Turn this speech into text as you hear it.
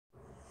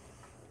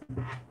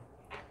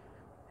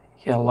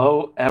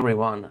Hello,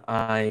 everyone.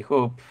 I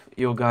hope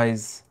you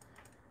guys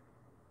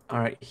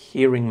are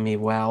hearing me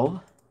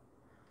well.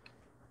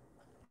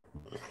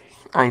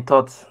 I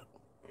thought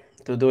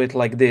to do it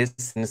like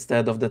this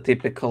instead of the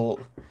typical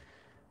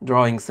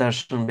drawing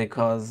session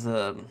because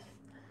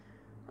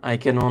I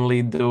can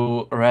only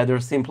do rather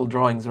simple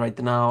drawings right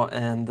now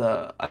and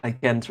I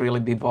can't really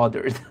be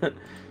bothered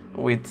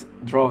with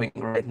drawing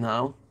right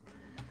now.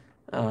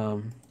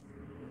 Um,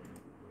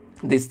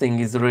 this thing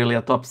is really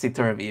a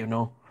topsy-turvy,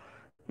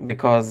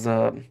 because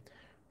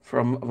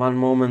from one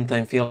moment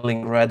I'm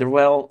feeling rather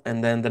well,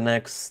 and then the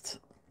next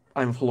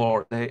I'm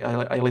floored.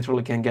 I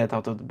literally can't get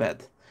out of the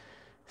bed.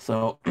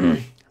 So,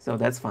 so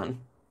that's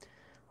fun.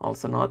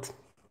 Also not.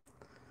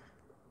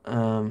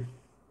 Um,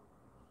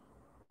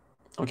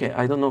 okay,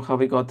 I don't know how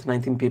we got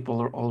 19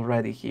 people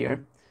already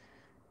here.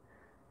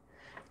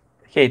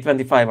 Hey,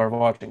 25 are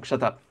watching.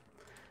 Shut up.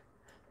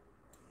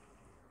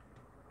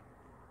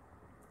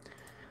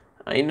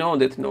 I know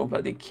that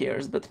nobody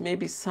cares, but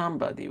maybe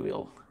somebody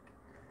will.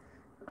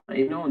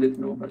 I know that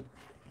nobody.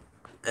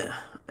 I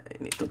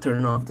need to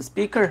turn off the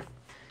speaker.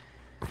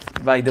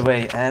 By the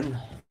way,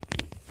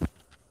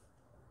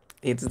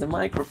 it's the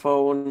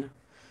microphone.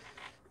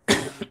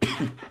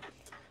 Hi,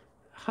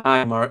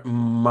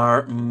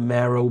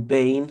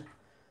 Marrowbane.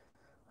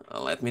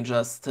 Let me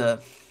just. I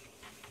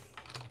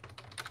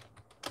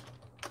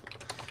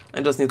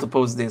just need to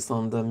post this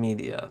on the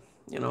media.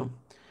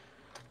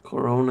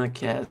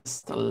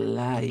 Coronacast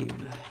live.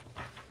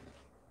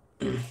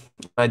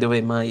 By the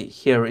way, my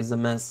hair is a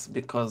mess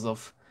because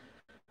of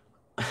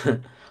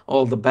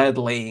all the bed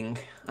laying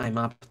I'm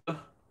up to.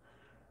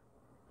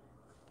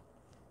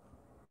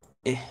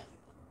 Eh.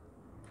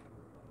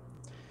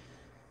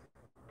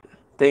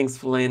 Thanks,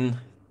 Flynn.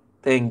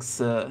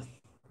 Thanks,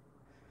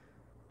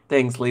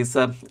 thanks,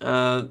 Lisa.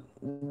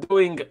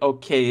 Doing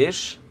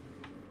okay-ish.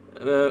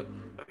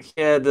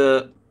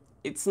 Had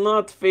it's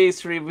not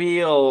face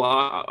reveal.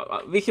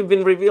 We have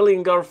been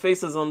revealing our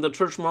faces on the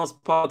Church Mouse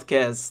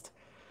podcast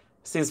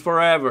since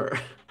forever.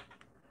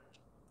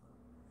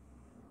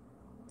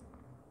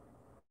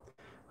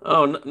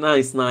 Oh,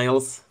 nice,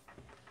 Niles.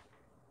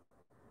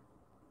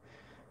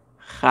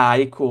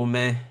 Hi,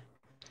 Kume.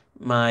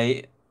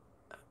 My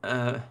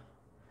uh,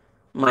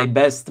 my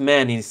best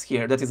man is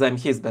here. That is, I'm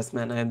his best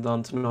man. I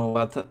don't know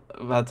what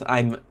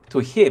I'm to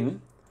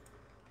him.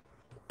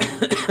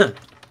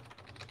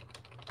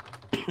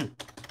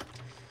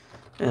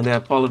 And I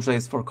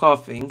apologize for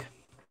coughing.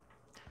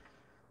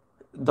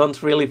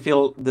 Don't really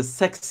feel the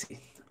sexy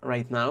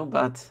right now,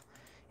 but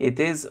it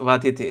is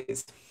what it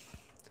is.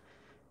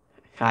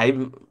 Hi.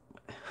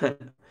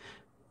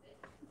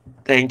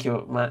 Thank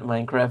you,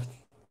 Minecraft.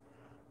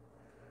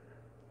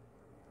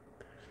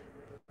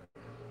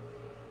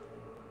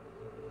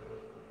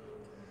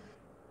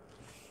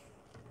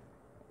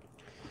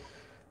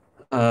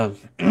 Uh,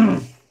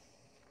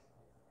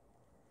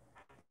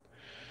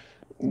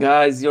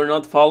 Guys, you're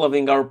not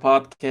following our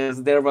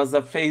podcast. There was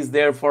a phase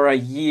there for a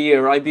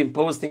year. I've been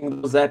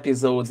posting those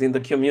episodes in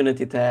the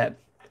community tab.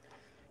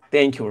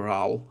 Thank you,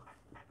 Raul.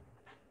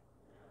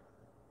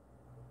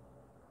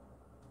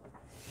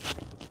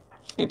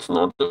 It's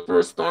not the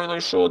first time I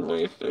showed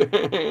my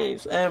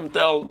face.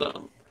 Tell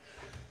them.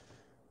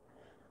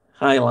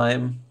 Hi,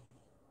 Lime.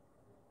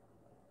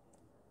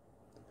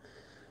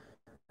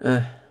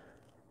 Uh,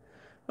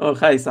 oh,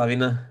 hi,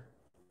 Savina.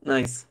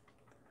 Nice.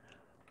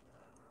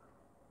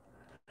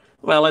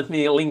 Well, let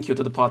me link you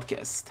to the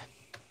podcast.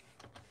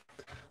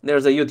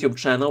 There's a YouTube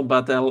channel,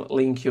 but I'll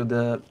link you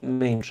the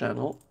main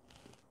channel.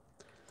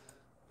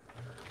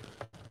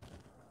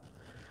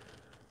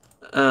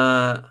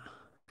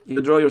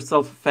 You draw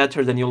yourself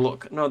fatter than you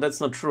look. No, that's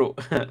not true.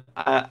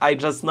 I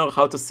just know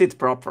how to sit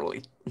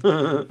properly.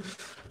 Am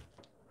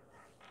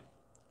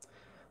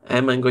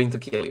I going to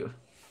kill you?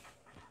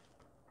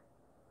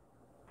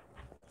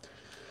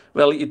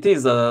 Well, it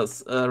is a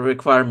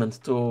requirement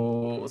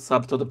to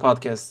sub to the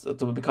podcast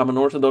to become an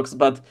Orthodox,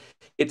 but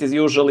it is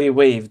usually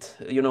waived,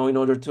 in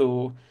order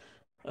to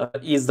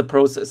ease the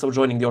process of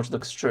joining the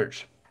Orthodox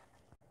Church.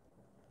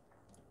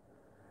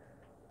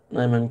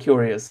 I'm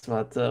curious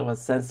what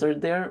was censored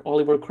there.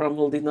 Oliver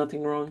Cromwell did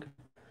nothing wrong.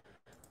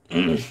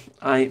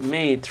 I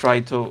may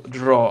try to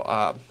draw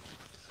a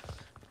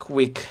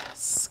quick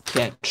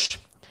sketch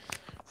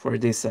for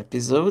this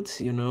episode,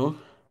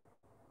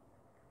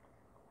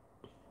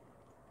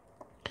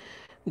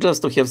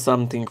 just to have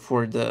something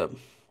for the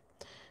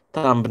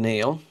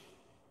thumbnail.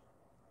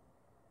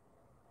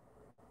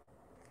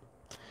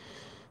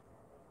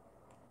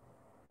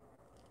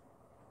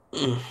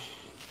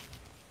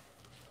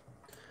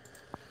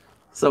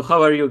 So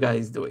how are you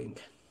guys doing?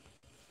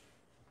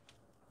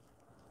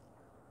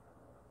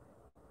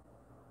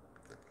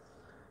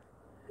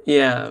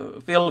 Yeah,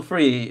 feel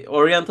free.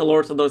 Oriental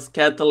Orthodox,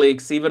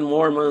 Catholics, even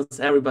Mormons,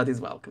 everybody's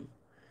welcome.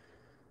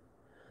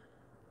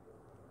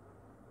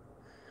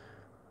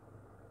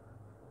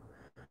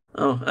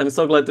 Oh, I'm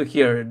so glad to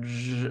hear.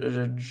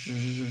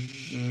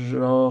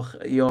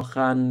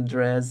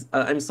 Johanndres.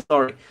 I'm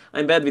sorry.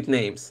 I'm bad with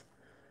names.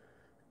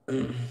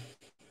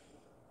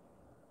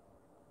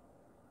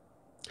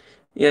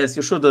 Yes,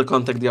 you should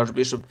contact the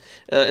Archbishop,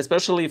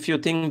 especially if you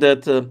think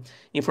that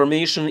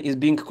information is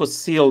being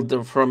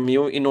concealed from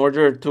you in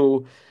order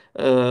to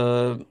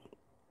uh,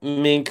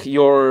 make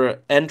your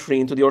entry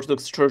into the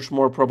Orthodox Church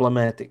more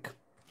problematic.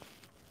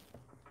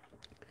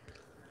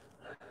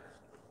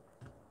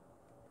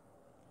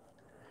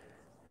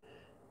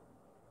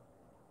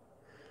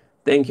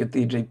 Thank you,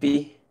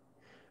 TJP.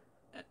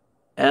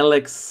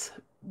 Alex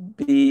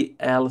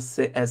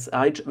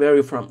BLCSI, where are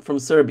you from? From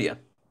Serbia.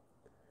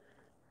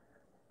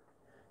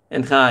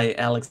 And hi,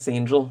 Alex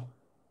Angel.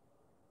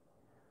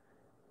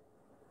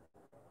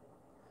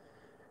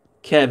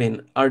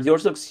 Kevin, are the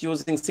Orthodox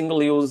using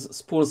single-use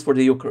spoons for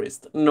the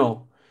Eucharist?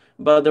 No.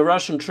 But the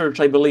Russian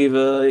Church, I believe,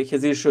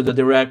 has issued a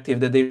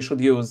directive that they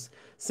should use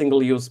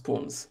single-use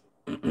spoons.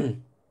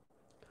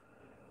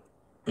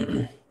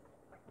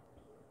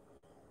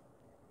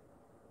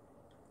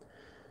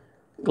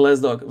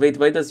 Glassdog, wait,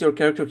 why does your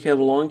character have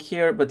long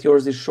hair but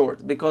yours is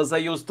short? Because I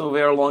used to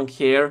wear long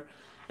hair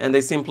and I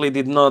simply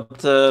did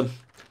not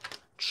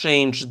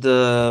change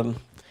the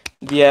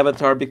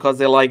avatar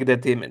because I like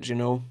that image, you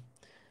know?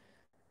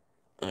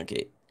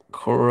 Okay,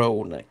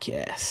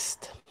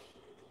 Coronacast.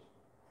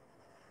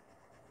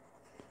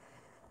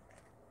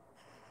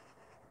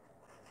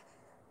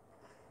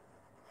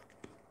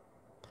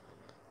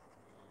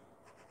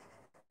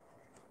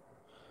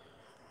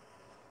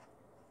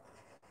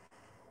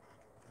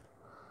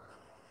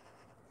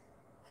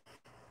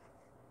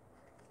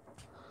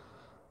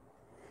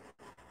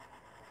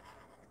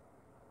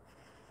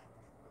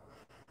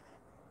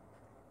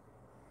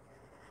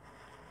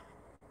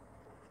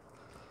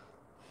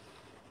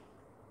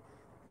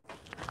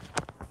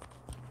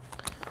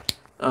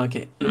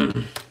 Okay.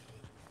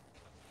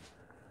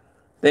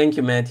 Thank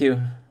you, Matthew.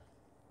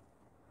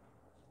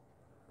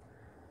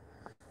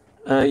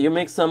 You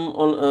make some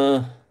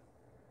on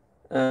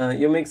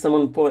you make some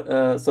on point.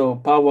 So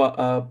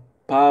Powwow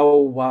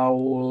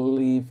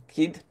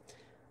Kid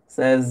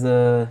says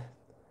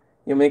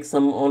you make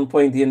some on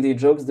point D&D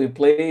jokes. Do you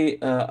play?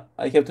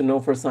 I have to know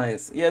for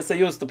science. Yes, I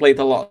used to play it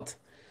a lot.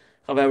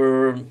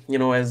 However, you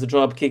know, as the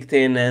job kicked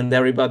in and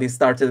everybody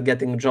started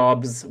getting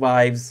jobs,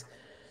 wives,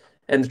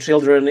 and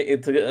children,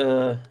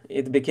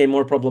 it became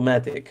more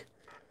problematic.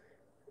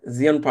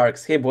 Zion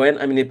Parks. Hey, Boyan,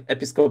 I'm an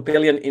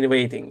Episcopalian in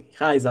waiting.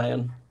 Hi,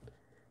 Zion.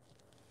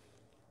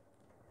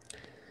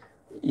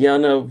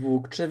 Jana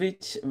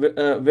Vukcevic,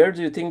 where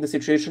do you think the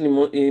situation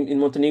in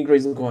Montenegro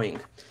is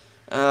going?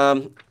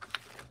 I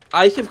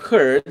have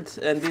heard,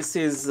 and this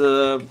is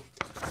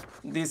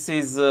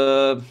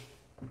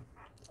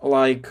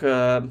like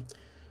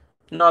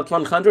not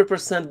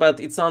 100%, but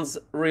it sounds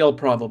real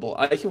probable.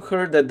 I have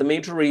heard that the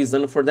major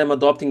reason for them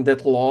adopting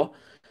that law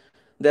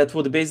that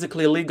would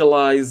basically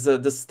legalize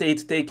the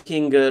state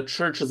taking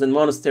churches and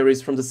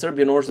monasteries from the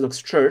Serbian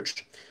Orthodox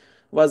Church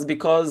was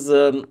because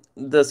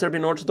the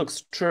Serbian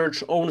Orthodox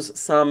Church owns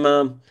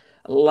some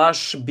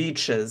lush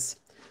beaches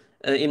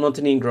in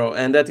Montenegro,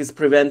 and that is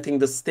preventing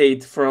the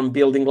state from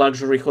building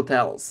luxury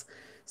hotels.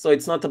 So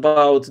it's not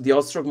about the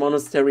Ostrog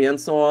Monastery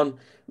and so on.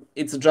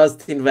 It's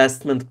just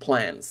investment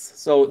plans.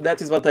 So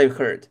that is what I've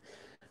heard.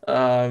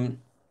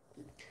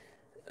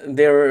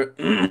 They're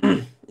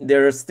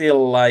they're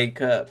still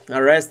like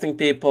arresting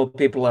people.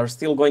 People are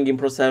still going in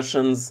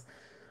processions.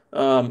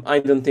 I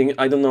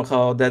don't know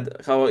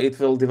how it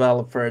will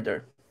develop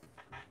further.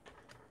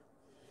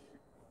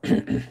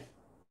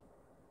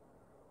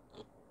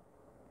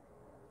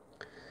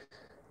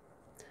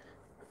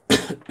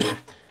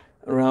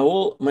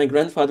 Raul, my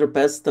grandfather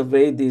passed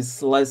away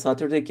this last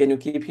Saturday. Can you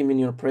keep him in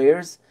your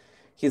prayers?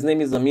 His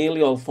name is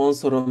Emilio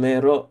Alfonso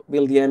Romero.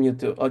 Will DM you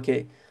too.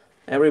 Okay.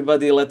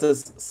 Everybody, let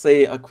us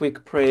say a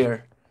quick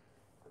prayer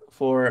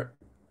for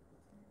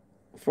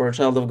a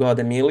child of God,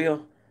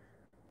 Emilio.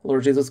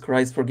 Lord Jesus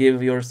Christ,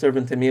 forgive your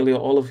servant Emilio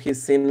all of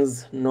his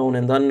sins, known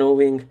and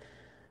unknowing,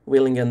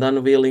 willing and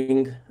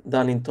unwilling,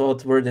 done in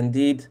thought, word, and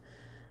deed,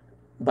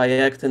 by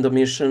act and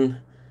omission,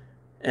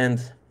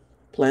 and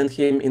plant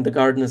him in the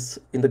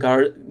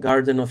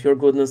garden of your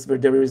goodness, where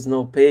there is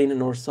no pain,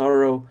 nor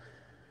sorrow,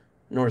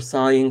 nor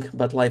sighing,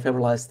 but life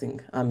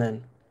everlasting.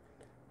 Amen.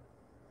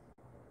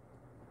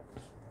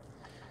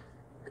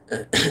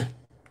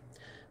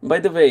 By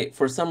the way,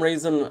 for some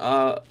reason,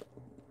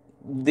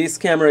 this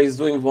camera is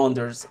doing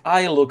wonders.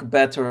 I look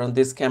better on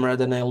this camera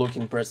than I look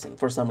in person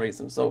for some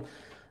reason. So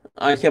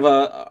I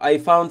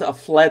found a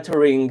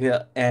flattering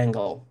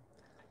angle.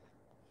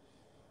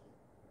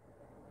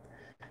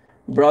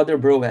 Brother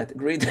Broet,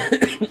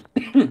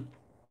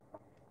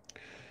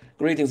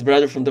 greetings,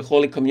 brother, from the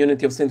Holy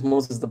Community of St.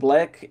 Moses the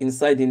Black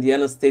inside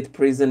Indiana State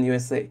Prison,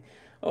 USA.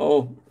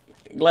 Oh,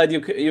 glad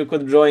you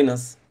could join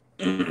us.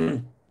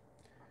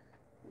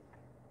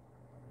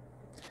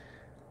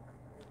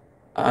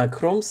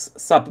 Krums,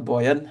 sup,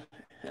 Boyan,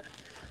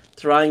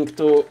 trying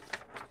to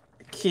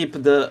keep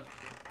the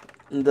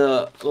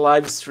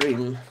live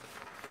stream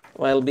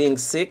while being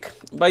sick.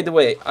 By the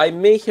way, I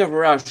may have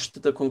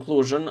rushed the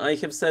conclusion. I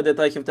have said that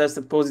I have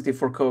tested positive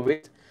for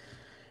COVID.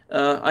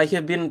 I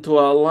have been to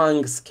a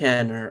lung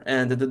scanner,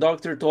 and the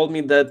doctor told me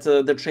that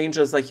the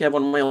changes I have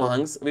on my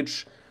lungs,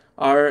 which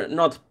are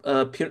not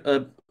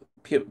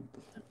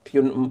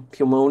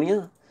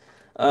pneumonia,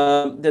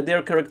 that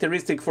they're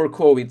characteristic for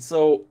COVID.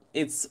 So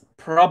it's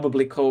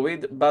probably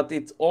COVID, but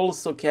it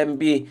also can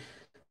be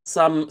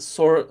some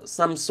sort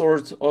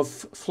of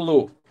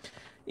flu.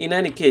 In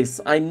any case,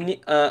 I'm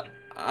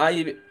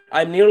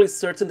nearly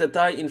certain that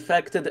I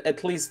infected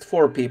at least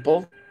 4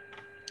 people,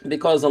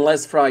 because on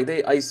last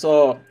Friday I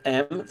saw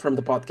M from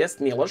the podcast,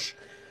 Miloš,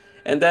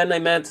 and then I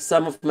met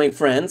some of my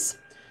friends,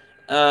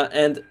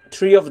 and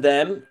 3 of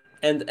them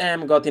and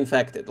M got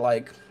infected,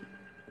 like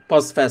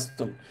post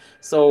festum.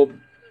 So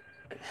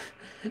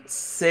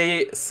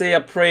say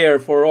a prayer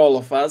for all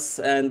of us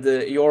and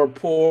your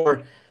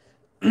poor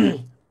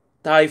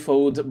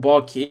typhoid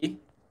Boki,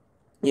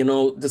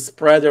 the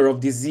spreader of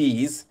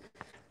disease,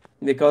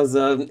 because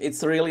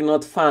it's really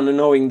not fun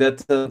knowing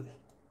that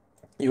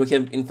you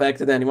have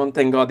infected anyone.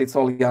 Thank God it's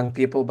all young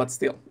people, but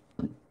still.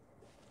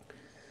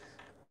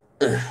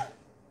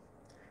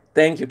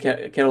 Thank you,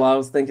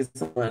 Carolaus. Thank you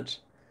so much.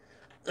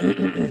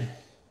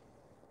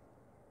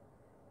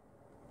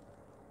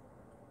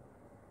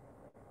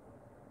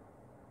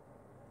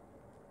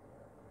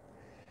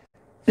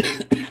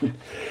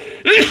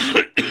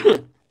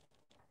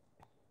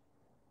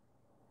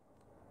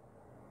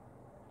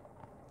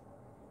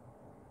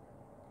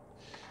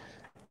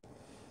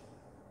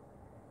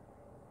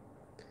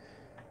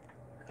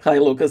 Hi,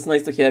 Lucas.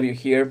 Nice to have you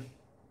here.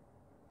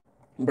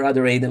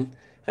 Brother Aiden.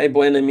 Hi,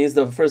 Boyan. I missed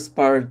the first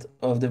part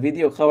of the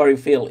video. How are you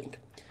feeling?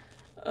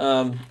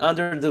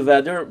 Under the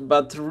weather,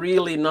 but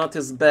really not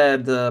as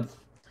bad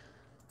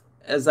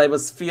as I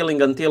was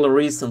feeling until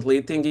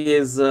recently. Thing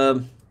is,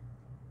 um,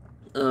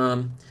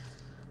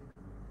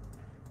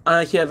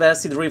 I have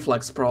acid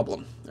reflux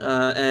problem,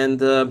 and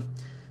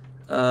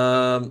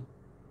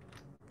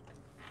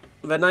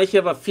when I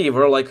have a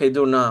fever like I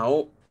do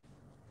now,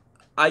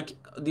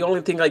 the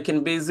only thing I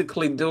can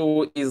basically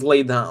do is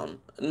lay down.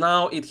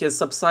 Now it has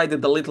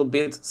subsided a little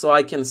bit, so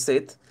I can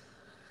sit.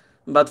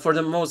 But for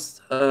the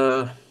most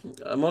of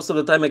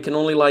the time, I can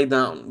only lie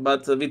down.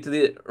 But with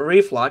the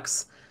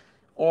reflux,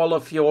 all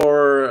of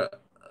your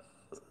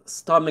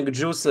stomach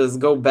juices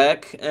go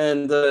back,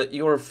 and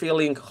you're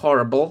feeling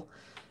horrible.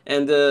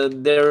 And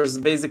there's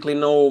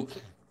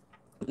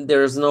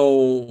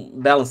no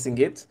balancing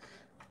it.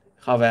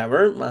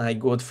 However, my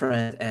good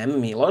friend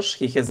M. Miloš,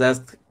 he has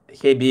asked,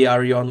 hey B,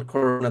 are you on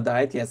Corona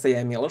diet? Yes, I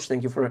am, Miloš.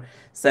 Thank you for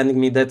sending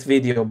me that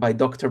video by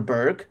Dr.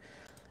 Berg.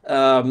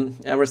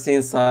 Ever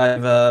since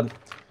I've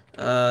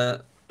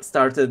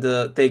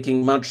started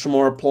taking much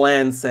more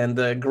plants and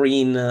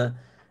green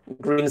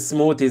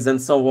smoothies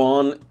and so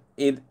on,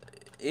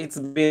 it's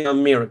been a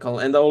miracle.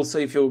 And also,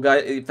 if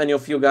any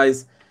of you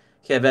guys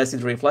have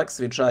acid reflux,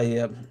 which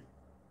I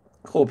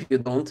hope you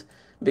don't,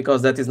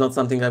 because that is not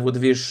something I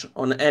would wish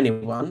on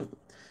anyone.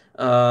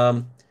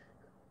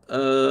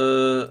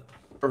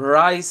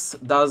 Rice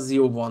does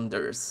you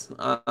wonders.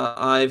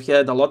 I've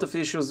had a lot of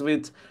issues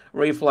with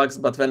reflux,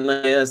 but when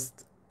I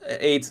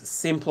ate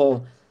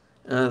simple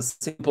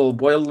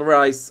boiled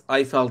rice,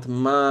 I felt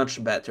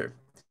much better.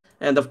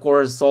 And of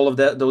course, all of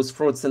those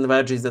fruits and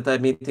veggies that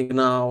I'm eating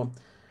now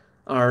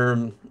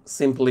are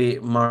simply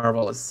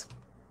marvelous.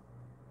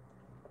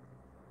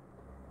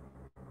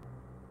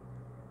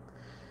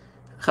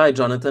 Hi,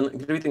 Jonathan.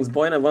 Greetings,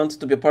 Boyan. I want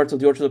to be a part of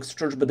the Orthodox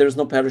Church, but there's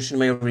no parish in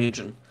my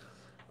region.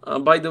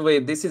 By the way,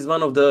 this is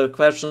one of the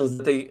questions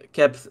that I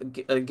kept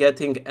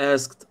getting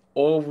asked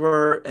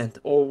over and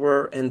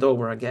over and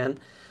over again.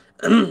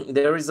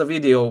 There is a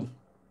video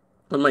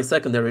on my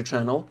secondary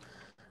channel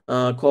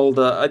called,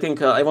 I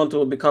think, I want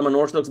to become an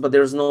Orthodox, but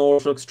there's no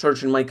Orthodox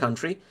church in my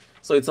country.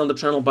 So it's on the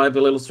channel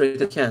Bible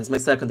Illustrated Hands, my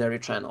secondary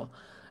channel.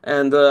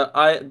 And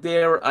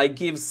I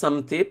give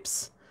some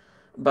tips,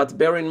 but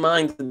bear in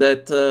mind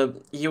that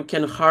you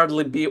can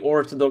hardly be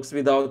Orthodox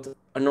without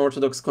an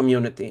Orthodox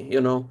community,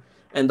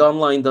 and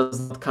online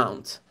does not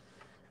count.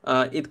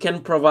 It can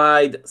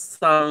provide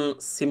some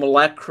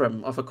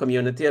simulacrum of a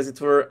community, as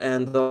it were,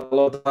 and a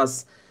lot of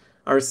us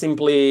are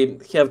simply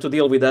have to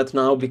deal with that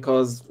now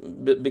because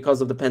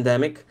of the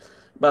pandemic,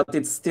 but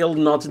it's still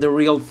not the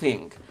real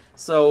thing.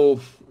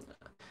 So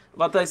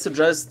what I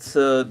suggest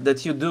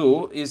that you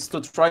do is to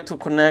try to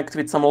connect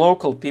with some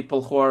local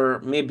people who are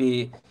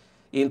maybe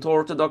into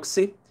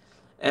Orthodoxy,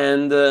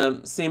 and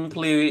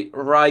simply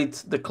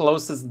write the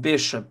closest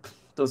bishop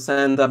to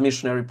send a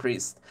missionary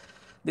priest.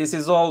 This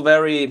is all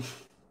very,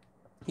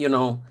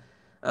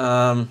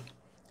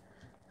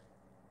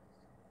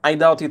 I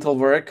doubt it will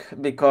work,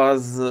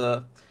 because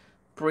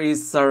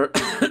priests are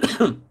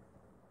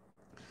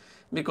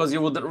because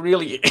you would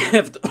really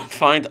have to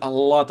find a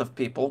lot of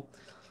people,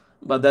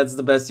 but that's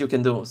the best you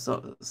can do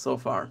so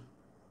far.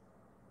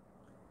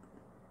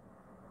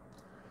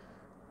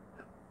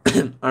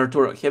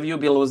 Arturo, have you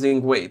been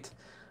losing weight?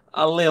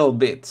 A little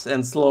bit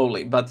and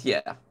slowly, but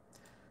yeah.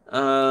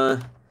 I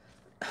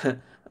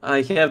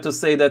have to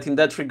say that in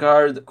that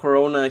regard,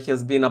 Corona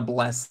has been a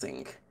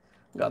blessing.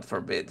 God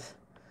forbid.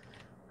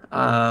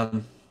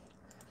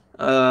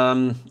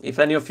 If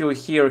any of you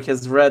here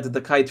has read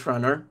The Kite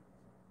Runner,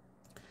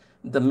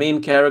 the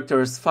main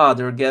character's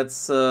father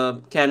gets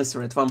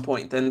cancer at one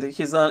point, and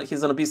he's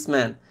an obese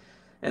man.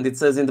 And it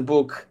says in the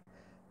book,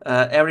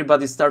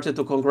 everybody started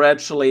to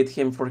congratulate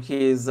him for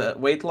his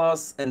weight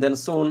loss, and then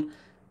soon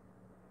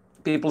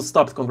people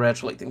stopped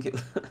congratulating him.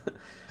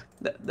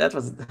 that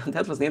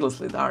was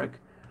needlessly dark.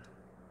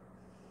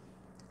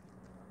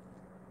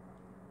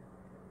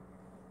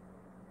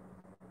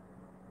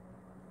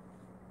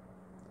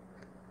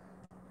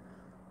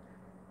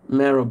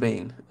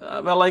 Marrowbane.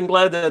 Well, I'm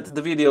glad that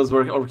the videos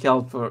were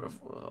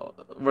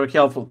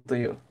helpful to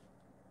you.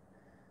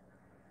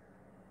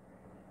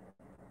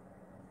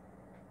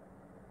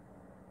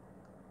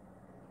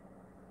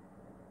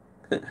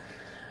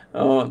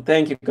 Oh,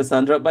 thank you,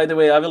 Cassandra. By the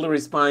way, I will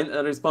respond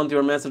to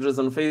your messages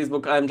on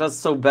Facebook. I'm just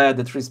so bad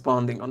at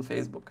responding on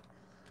Facebook.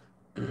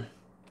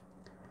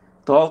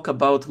 Talk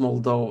about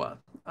Moldova.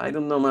 I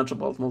don't know much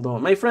about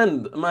Moldova.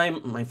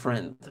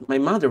 My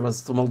mother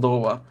was to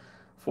Moldova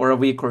for a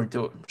week or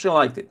two. She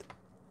liked it.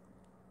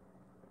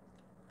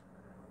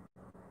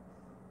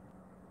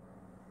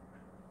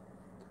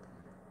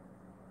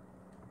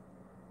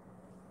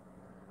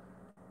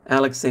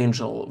 Alex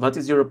Angel, what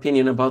is your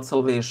opinion about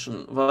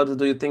salvation? What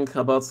do you think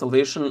about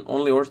salvation?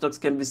 Only Orthodox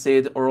can be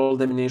saved, or all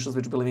denominations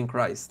which believe in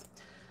Christ?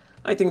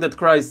 I think that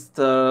Christ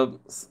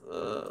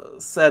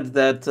said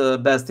that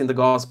best in the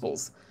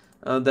Gospels,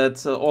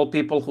 that all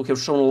people who have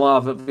shown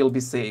love will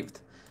be saved.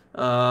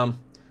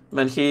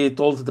 When he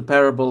told the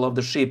parable of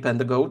the sheep and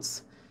the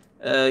goats,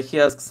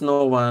 he asks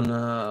no one,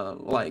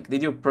 like,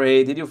 did you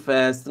pray? Did you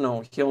fast?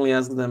 No, he only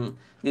asks them,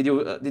 did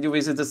you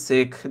visit the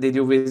sick? Did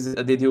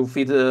you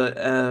feed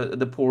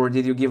the poor?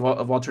 Did you give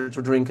water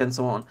to drink, and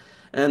so on?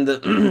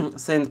 And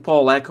Saint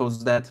Paul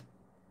echoes that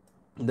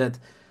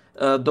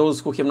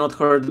those who have not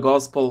heard the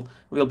gospel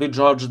will be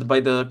judged by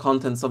the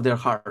contents of their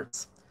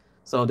hearts.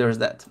 So there's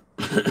that.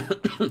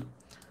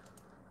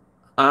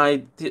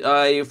 I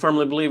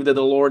firmly believe that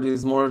the Lord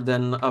is more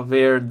than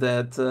aware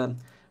that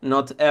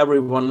not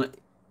everyone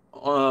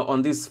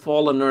on this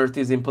fallen earth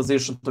is in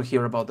position to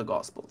hear about the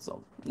gospel.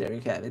 So there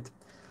you have it.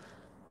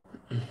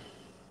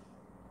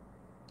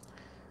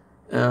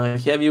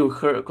 Have you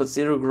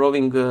considered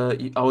growing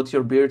out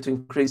your beard to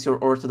increase your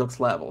Orthodox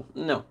level?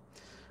 No.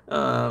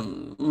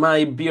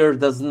 My beard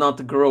does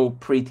not grow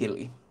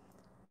prettily.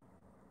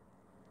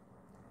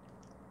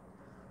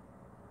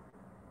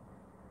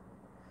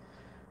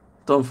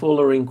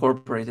 Tomfoolery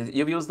Incorporated.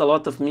 You've used a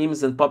lot of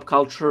memes and pop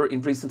culture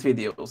in recent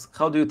videos.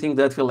 How do you think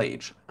that will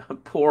age?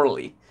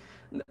 Poorly.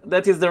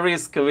 That is the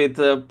risk with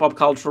pop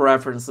culture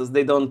references.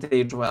 They don't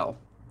age well.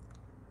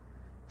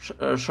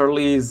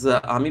 Charlize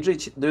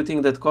Amijic, do you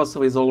think that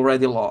Kosovo is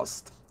already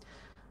lost?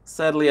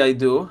 Sadly, I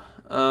do.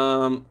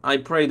 I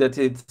pray that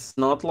it's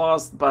not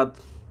lost, but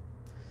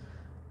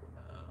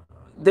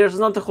there's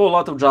not a whole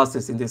lot of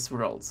justice in this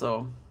world,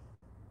 so...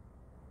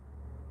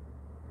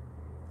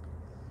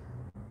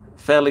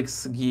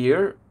 Felix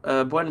Gear,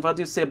 Boyan, what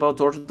do you say about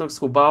Orthodox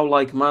who bow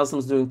like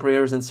Muslims doing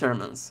prayers and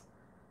sermons?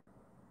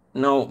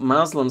 No,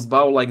 Muslims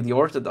bow like the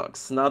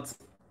Orthodox, not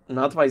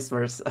vice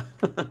versa.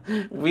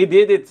 We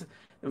did it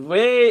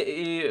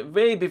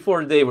way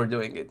before they were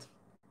doing it.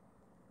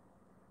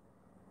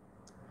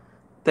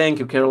 Thank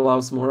you,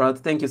 Karolaus Murat.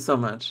 Thank you so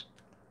much.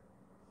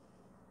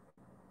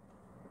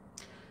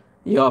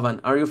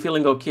 Jovan, are you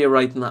feeling okay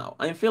right now?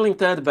 I'm feeling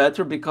that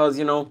better because,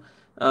 you know,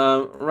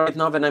 right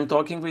now when I'm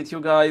talking with you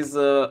guys,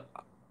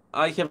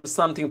 I have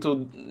something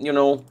to, you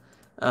know,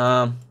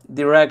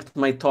 direct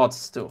my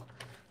thoughts to.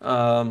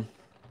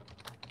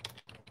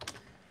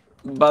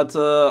 But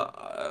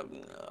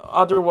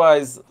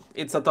otherwise,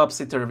 it's a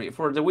topsy-turvy.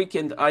 For the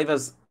weekend, I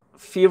was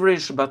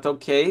feverish, but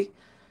okay.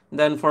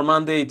 Then for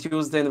Monday,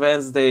 Tuesday, and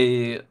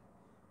Wednesday,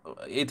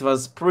 it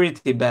was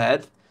pretty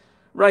bad.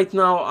 Right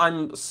now,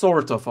 I'm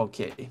sort of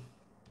okay.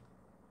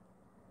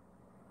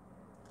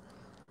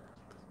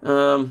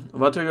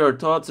 What are your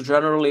thoughts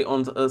generally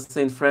on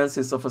St.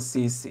 Francis of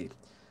Assisi?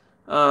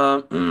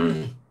 Well,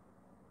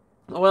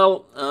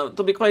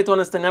 to be quite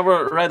honest, I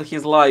never read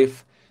his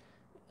life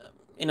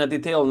in a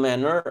detailed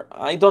manner.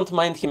 I don't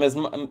mind him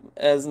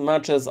as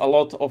much as a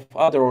lot of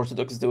other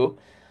Orthodox do.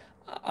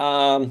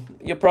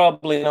 You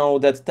probably know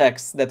that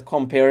text that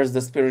compares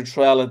the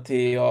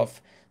spirituality of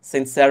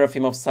Saint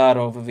Seraphim of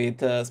Sarov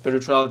with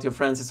spirituality of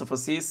Francis of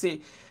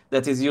Assisi,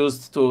 that is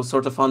used to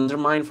sort of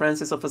undermine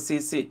Francis of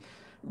Assisi.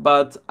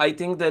 But I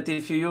think that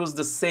if you use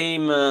the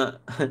same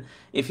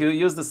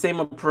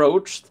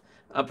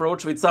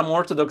approach with some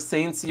Orthodox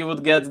saints, you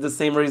would get the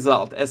same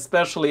result.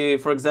 Especially,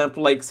 for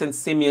example, like Saint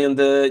Simeon,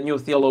 the New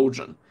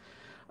Theologian.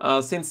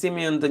 Saint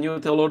Simeon, the New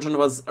Theologian,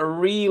 was a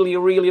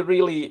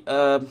really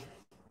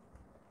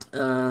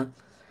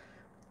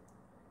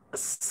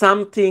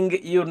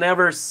something you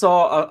never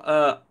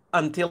saw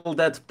until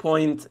that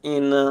point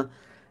in the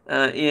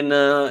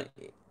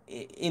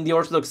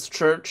Orthodox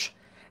Church.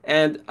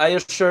 And I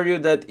assure you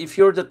that if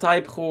you're the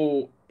type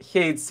who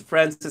hates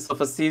Francis of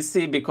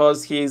Assisi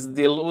because he's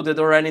deluded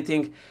or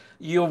anything,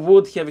 you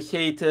would have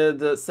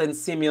hated Saint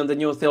Simeon, the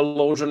new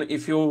theologian,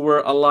 if you were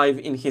alive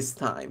in his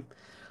time.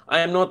 I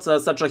am not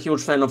such a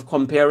huge fan of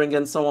comparing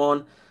and so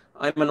on.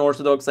 I'm an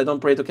Orthodox, I don't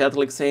pray to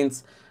Catholic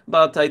saints,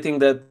 but I think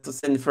that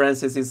Saint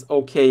Francis is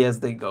okay as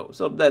they go.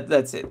 So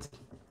that's it.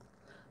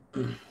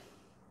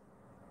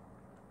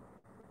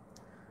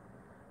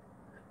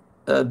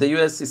 The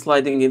US is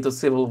sliding into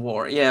civil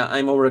war. Yeah,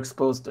 I'm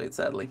overexposed to it,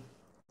 sadly.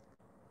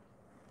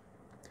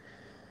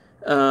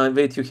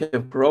 Wait, you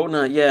have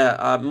corona?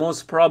 Yeah,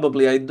 most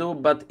probably I do,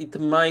 but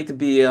it might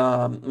be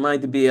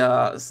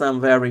some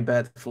very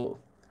bad flu.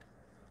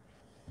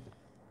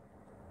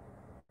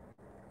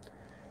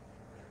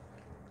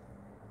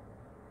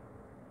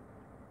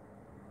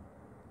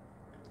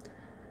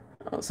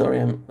 Oh, sorry,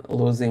 I'm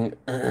losing.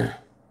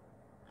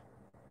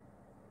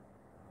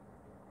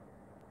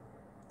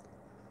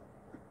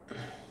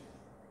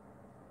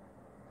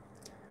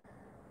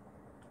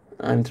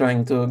 I'm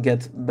trying to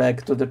get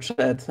back to the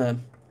chat.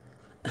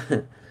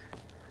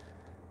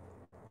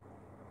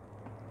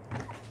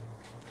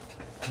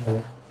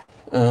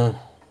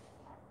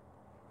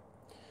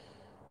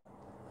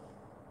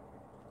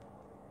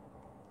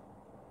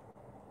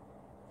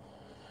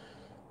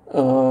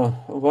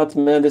 What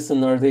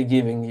medicine are they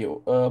giving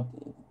you?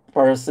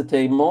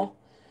 Paracetamol,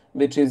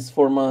 which is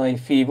for my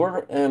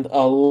fever, and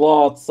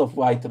lots of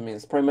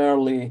vitamins,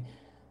 primarily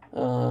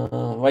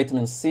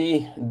vitamin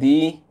C,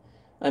 D.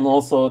 I'm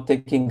also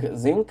taking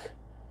zinc,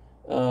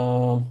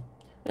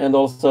 and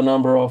also a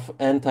number of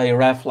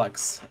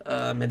anti-reflux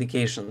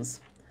medications.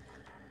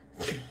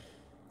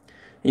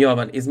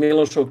 Jovan, is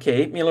Miloš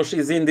okay? Miloš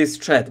is in this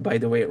chat, by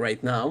the way,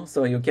 right now,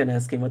 so you can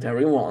ask him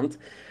whatever you want.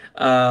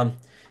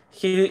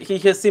 He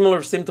has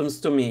similar symptoms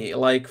to me,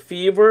 like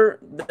fever,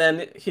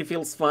 then he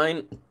feels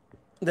fine,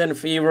 then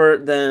fever,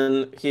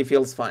 then he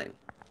feels fine.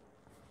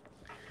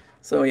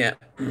 So yeah.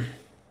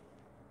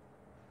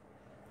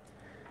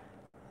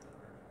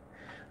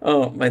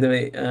 Oh, by the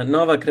way,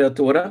 Nova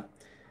Creatura.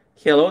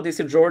 Hello, this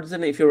is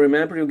Jordan. If you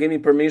remember, you gave me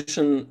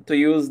permission to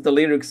use the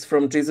lyrics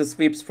from Jesus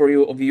Weeps for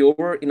You of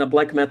Viewer in a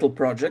black metal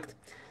project.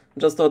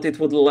 Just thought it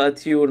would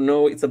let you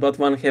know it's about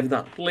one half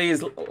done.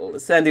 Please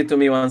send it to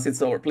me once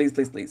it's over. Please,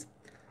 please, please.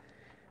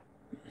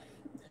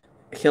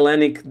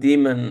 Hellenic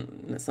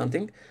Demon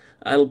something.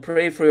 I'll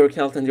pray for your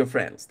health and your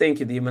friends. Thank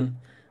you, Demon.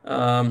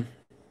 And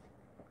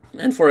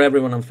for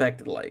everyone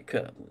affected, like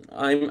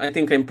I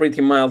think I'm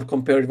pretty mild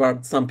compared to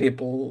what some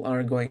people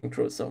are going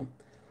through. So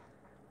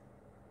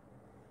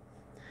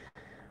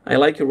I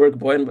like your work,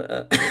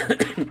 Boyan.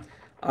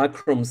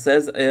 Akram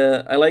says,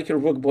 I like your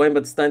work, Boyan,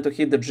 but it's time to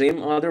hit the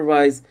gym.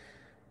 Otherwise,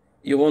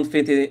 you won't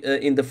fit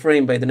in the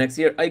frame by the next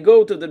year. I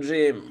go to the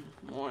gym.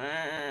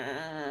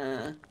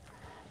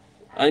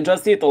 I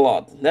just eat a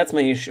lot. That's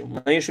my issue.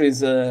 My issue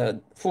is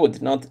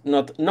food, not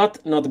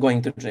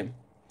going to gym.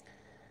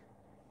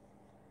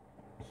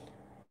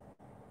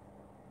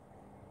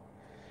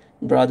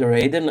 Brother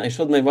Aiden, I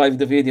showed my wife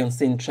the video on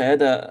Sin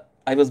Chad.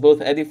 I was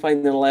both edified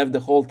and laughed the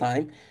whole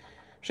time.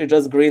 She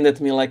just grinned at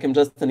me like I'm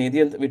just an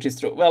idiot, which is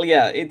true. Well,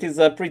 yeah, it is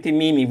a pretty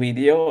memey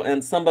video,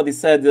 and somebody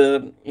said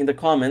in the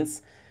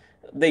comments,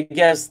 they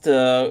guessed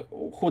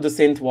who the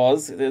saint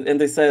was,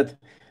 and they said,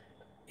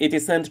 it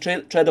is Saint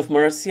Chad of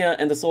Mercia,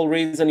 and the sole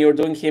reason you're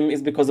doing him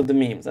is because of the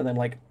memes. And I'm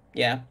like,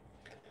 yeah.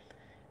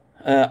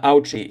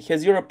 Ouchie,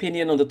 has your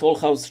opinion on the Toll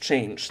House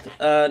changed?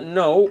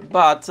 No,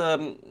 but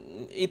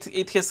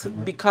it has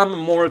become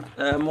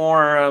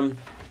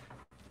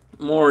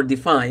more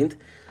defined.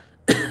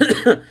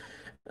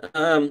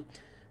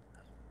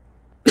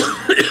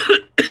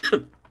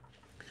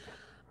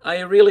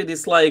 I really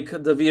dislike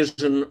the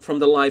vision from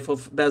the life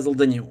of Basil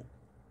the New.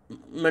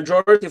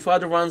 Majority of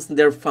other ones,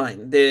 they're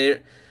fine.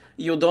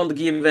 You don't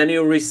give any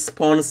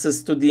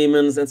responses to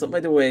demons and so.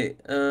 By the way,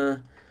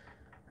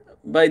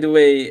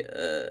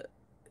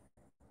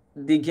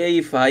 the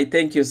Gayify,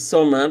 thank you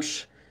so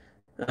much.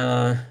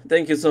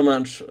 Thank you so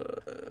much.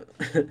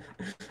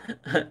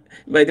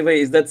 By the way,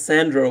 is that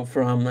Sandro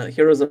from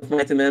Heroes of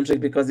Might and Magic?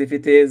 Because if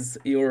it is,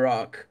 you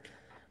rock.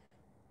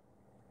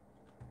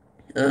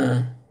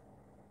 Oh,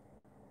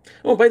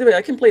 by the way,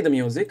 I can play the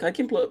music. I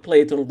can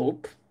play it on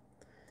loop.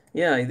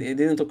 Yeah, it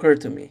didn't occur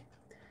to me.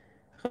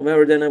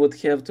 However, then I would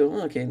have to.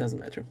 Okay, it doesn't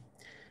matter.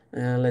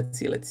 Let's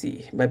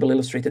see. Bible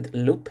Illustrated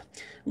loop.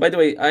 By the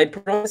way, I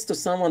promised to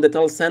someone that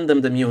I'll send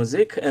them the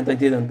music, and I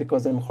didn't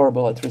because I'm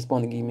horrible at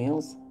responding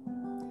emails.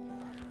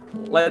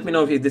 Let me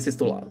know if this is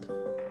too loud.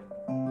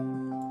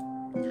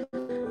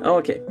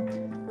 Okay.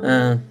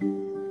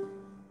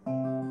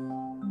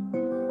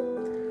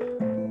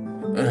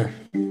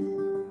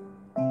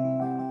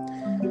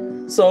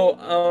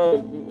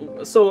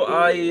 So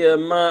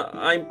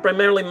I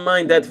primarily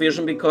mind that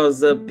vision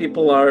because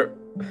people are.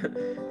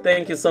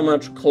 Thank you so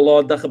much,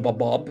 Claude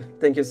Bob.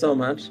 Thank you so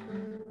much.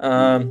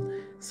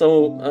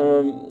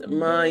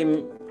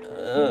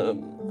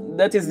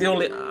 That is the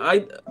only.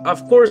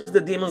 Of course,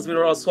 the demons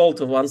will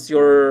assault once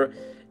you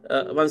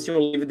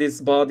leave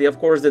this body. Of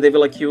course, they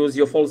will accuse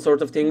you of all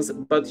sort of things.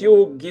 But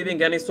you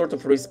giving any sort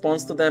of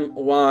response to them,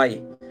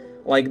 why?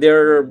 Like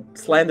they're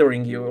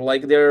slandering you.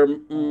 Like they're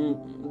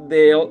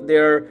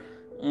they're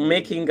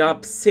making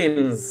up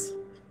sins,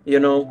 you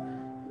know.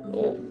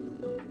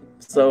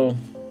 So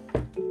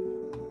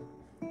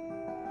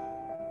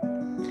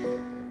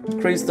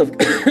Christoph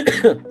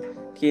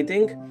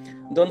Keating,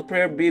 don't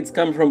prayer beads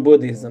come from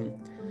Buddhism?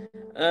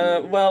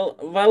 Well,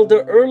 while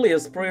the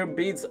earliest prayer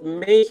beads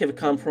may have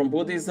come from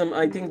Buddhism,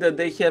 I think that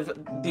they have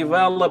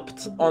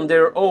developed on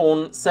their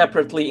own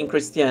separately in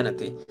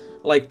Christianity,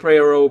 like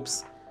prayer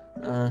ropes.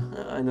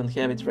 I don't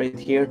have it right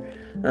here,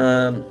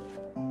 and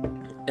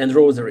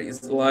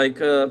rosaries. Like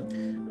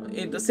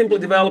it simply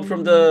developed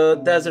from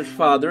the Desert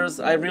Fathers.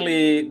 I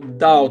really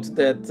doubt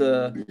that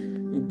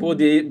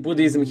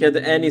Buddhism had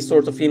any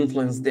sort of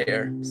influence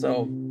there.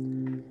 So.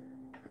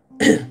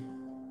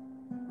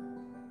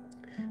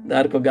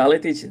 Darko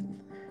Galitic,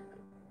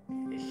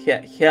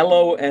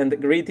 hello and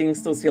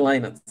greetings to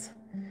Silinac.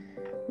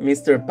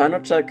 Mr.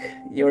 Panochak,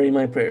 you're in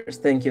my prayers.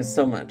 Thank you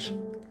so much.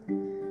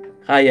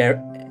 Hi,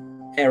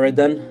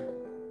 Eridan.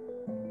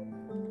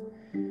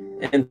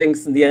 And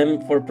thanks,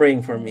 DM, for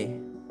praying for me.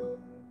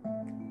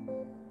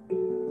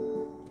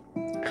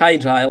 Hi,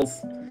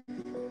 Giles.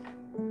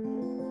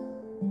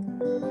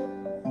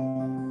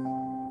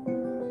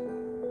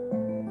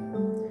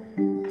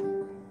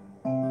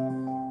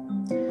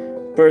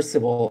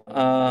 Percival,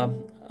 I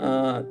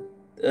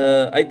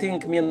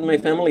think me and my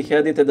family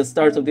had it at the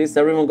start of this.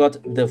 Everyone got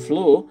the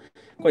flu,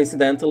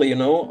 coincidentally, you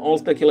know, all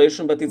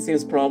speculation, but it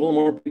seems probable.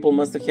 More people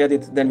must have had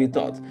it than we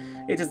thought.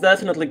 It is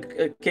definitely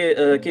a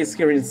case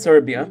here in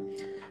Serbia,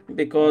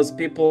 because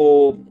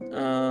people,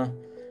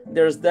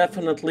 there's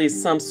definitely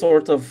some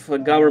sort of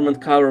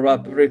government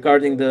cover-up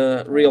regarding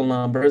the real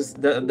numbers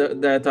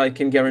that I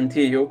can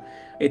guarantee you.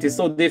 It is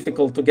so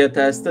difficult to get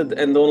tested,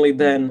 and only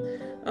then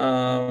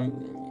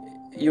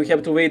you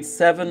have to wait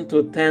 7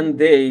 to 10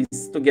 days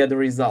to get the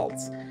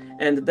results,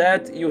 and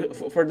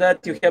for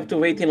that you have to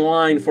wait in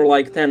line for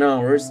like 10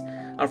 hours.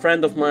 A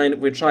friend of mine,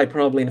 which I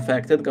probably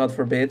infected, God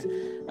forbid,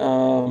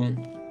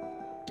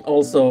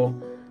 also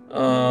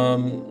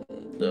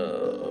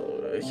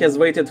has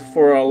waited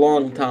for a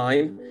long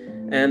time,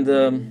 and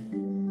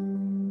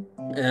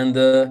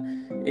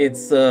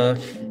it's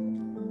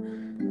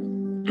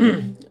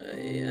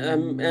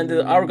and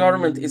our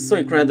government is so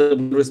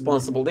incredibly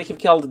responsible. They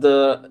have held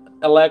the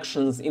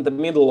elections in the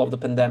middle of the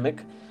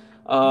pandemic.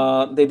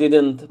 They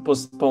didn't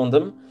postpone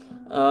them.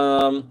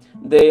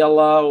 They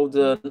allowed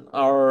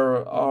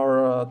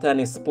our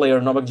tennis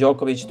player Novak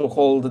Djokovic to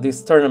hold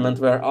this tournament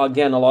where,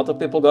 again, a lot of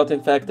people got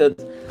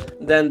infected.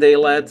 Then they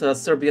let a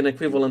Serbian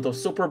equivalent of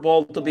Super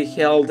Bowl to be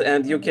held,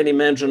 and you can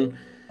imagine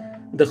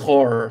the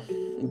horror.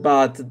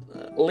 But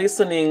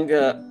listening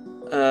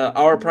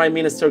our prime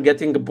minister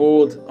getting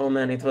booed, oh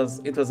man, it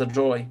was a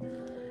joy.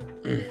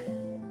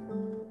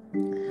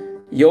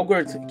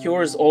 Yogurt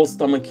cures all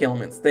stomach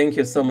ailments. Thank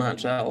you so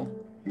much, Al.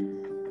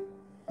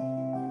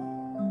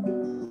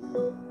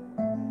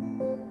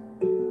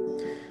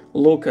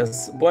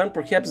 Lucas, Bojan,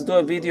 perhaps do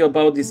a video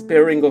about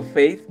despairing of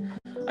faith.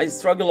 I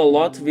struggle a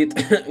lot with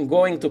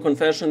going to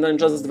confession and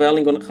just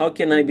dwelling on how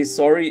can I be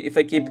sorry if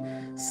I keep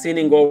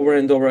sinning over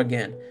and over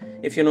again,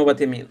 if you know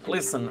what I mean.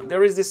 Listen,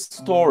 there is this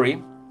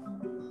story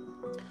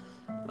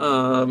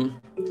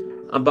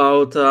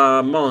about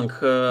a monk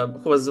who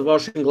was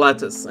washing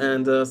lettuce,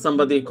 and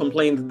somebody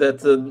complained that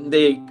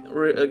they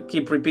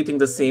keep repeating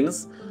the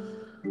sins,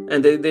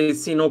 and they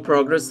see no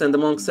progress. And the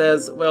monk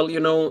says, well, you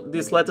know,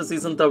 this lettuce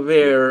isn't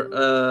aware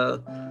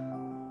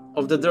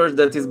of the dirt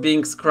that is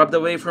being scrubbed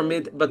away from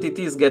it, but it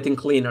is getting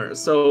cleaner,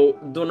 so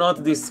do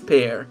not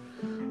despair.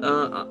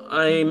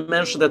 I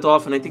mentioned that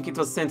often. I think it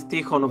was Saint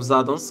Tikhon of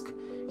Zadonsk.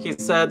 He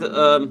said,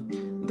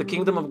 the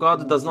kingdom of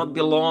God does not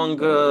belong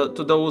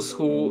to those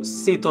who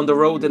sit on the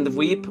road and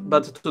weep,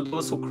 but to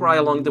those who cry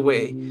along the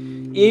way.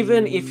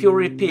 Even if you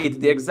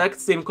repeat the exact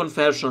same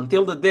confession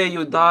till the day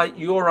you die,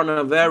 you're on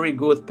a very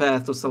good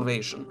path to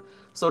salvation.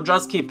 So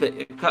just keep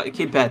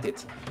at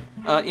it.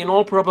 In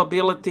all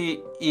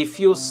probability, if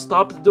you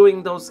stopped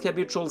doing those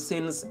habitual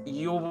sins,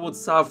 you would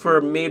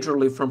suffer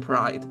majorly from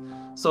pride.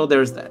 So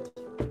there's that.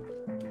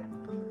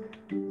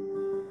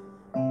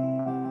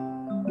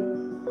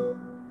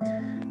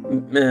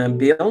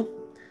 Bill,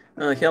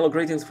 hello,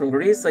 greetings from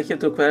Greece. I have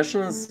two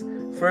questions.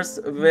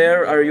 First,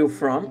 where are you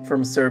from?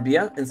 From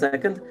Serbia. And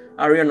second,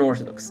 are you an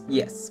Orthodox?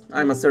 Yes,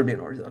 I'm a Serbian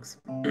Orthodox.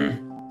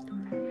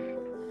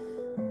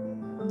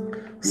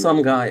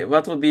 Some guy,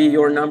 what would be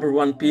your number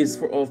one piece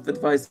of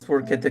advice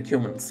for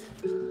catechumens?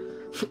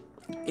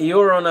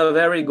 You're on a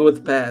very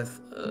good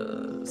path.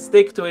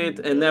 Stick to it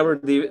and never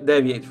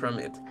deviate from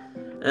it.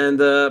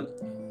 And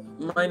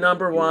my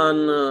number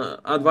one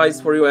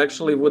advice for you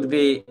actually would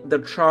be the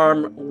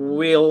charm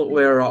will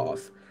wear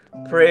off.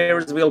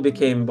 Prayers will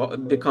become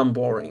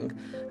boring.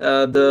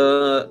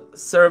 The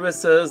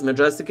services,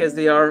 majestic as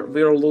they are,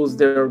 will lose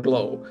their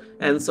glow,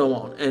 and so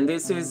on. And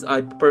this is,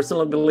 I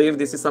personally believe,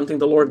 this is something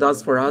the Lord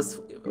does for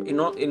us in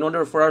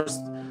order for us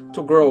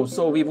to grow,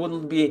 so we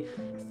wouldn't be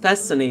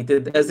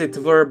fascinated, as it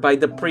were, by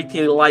the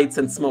pretty lights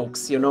and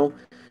smokes, you know,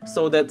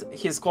 so that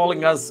He's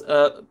calling us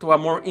to a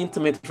more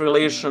intimate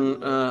relation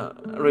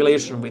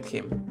with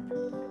Him.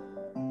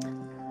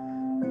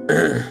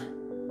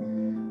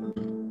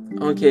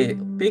 Okay,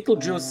 pickle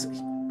juice,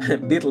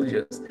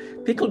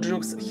 Beetlejuice. Pickle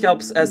juice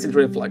helps acid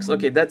reflux.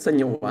 Okay, that's a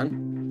new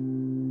one.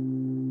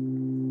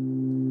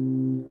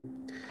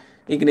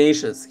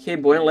 Ignatius. Hey,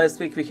 Boyan, last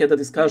week we had a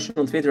discussion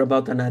on Twitter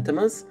about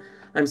anathemas.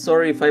 I'm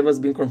sorry if I was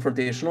being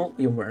confrontational.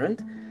 You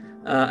weren't.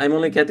 I'm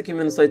only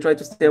catechumen, so I try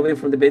to stay away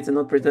from debates and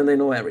not pretend I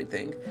know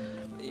everything.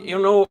 You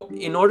know,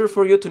 in order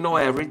for you to know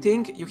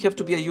everything, you have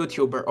to be a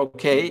YouTuber,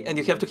 okay? And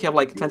you have to have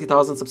like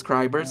 20,000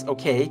 subscribers,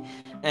 okay?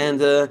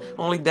 And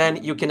only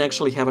then you can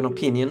actually have an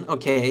opinion,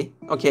 okay?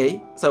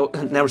 Okay? So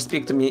never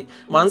speak to me.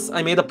 Once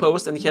I made a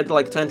post and it had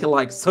like 20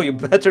 likes, so you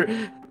better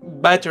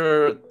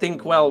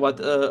think well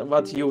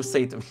what you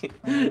say to me.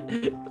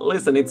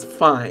 Listen, it's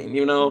fine,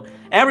 you know.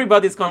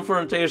 Everybody's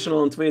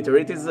confrontational on Twitter.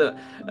 It is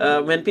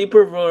when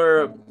people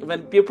were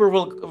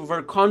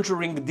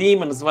conjuring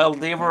demons while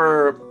they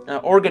were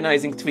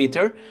organizing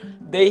Twitter,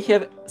 they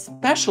have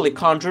specially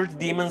conjured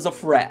demons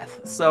of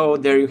wrath. So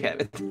there you have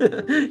it.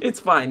 It's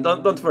fine.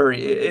 Don't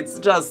worry. It's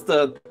just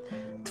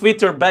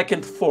Twitter back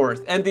and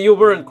forth, and you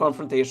weren't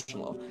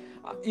confrontational.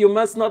 You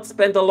must not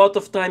spend a lot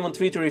of time on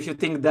Twitter if you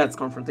think that's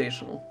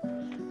confrontational.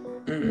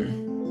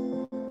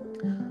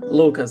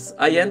 Lucas,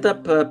 I end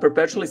up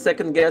perpetually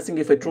second-guessing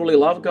if I truly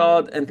love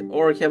God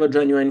or have a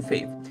genuine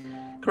faith.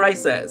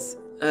 Christ says,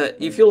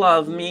 if you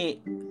love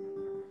me,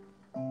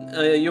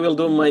 you will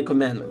do my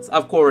commandments.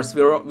 Of course,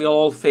 we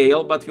all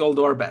fail, but we all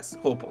do our best,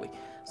 hopefully.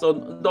 So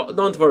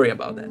don't worry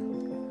about that.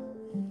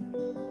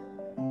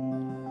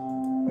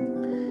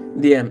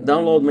 DM,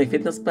 download my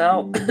fitness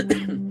pal.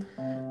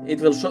 It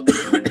will show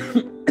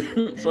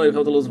show you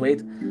how to lose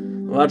weight.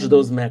 Watch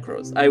those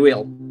macros. I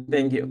will.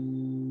 Thank you.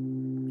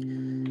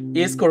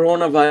 Is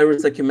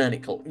coronavirus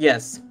ecumenical?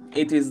 Yes,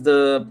 it is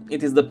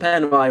the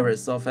pan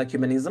virus of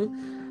ecumenism,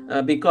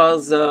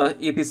 because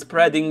it is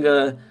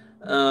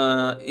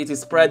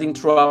spreading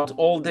throughout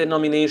all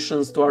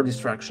denominations to our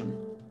destruction.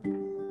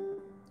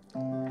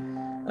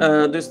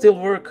 Do you still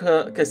work,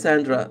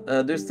 Cassandra?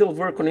 Do you still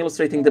work on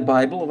illustrating the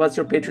Bible? What's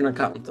your Patreon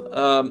account?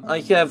 I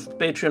have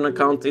Patreon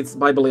account. It's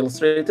Bible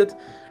Illustrated,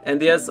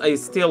 and yes, I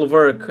still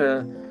work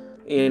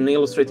in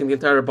illustrating the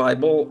entire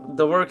Bible.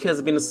 The work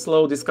has been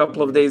slow this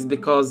couple of days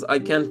because I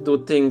can't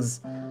do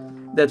things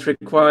that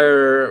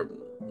require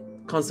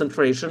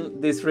concentration.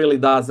 This really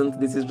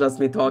doesn't. This is just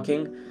me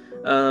talking.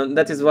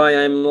 That is why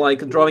I'm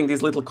like drawing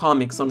these little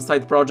comics on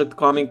side project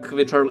comic,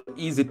 which are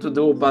easy to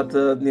do, but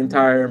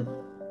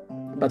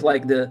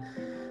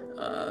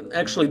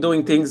actually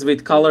doing things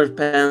with colored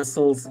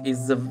pencils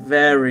is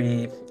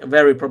very,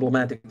 very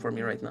problematic for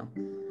me right now.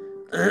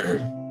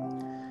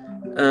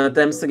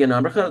 Thanks again,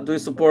 Abraha. Do you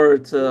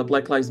support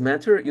Black Lives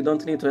Matter? You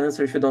don't need to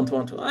answer if you don't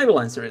want to. I will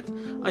answer it.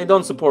 I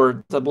don't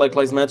support Black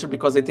Lives Matter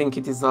because I think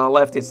it is a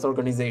leftist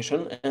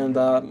organization, and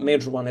a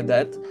major one at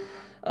that.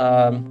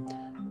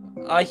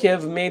 I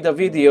have made a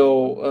video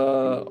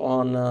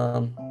on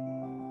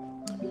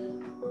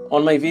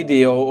my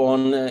video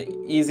on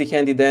Easy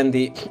Handy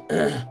Dandy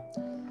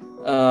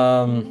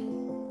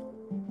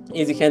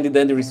Easy Handy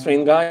Dandy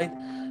Restraint Guide.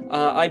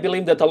 I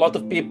believe that a lot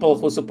of people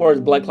who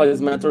support Black Lives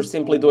Matter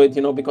simply do it,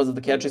 because of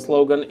the catchy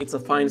slogan. It's a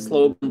fine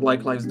slogan.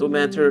 Black lives do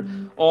matter.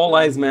 All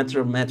lives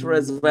matter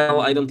as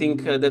well. I don't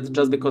think that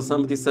just because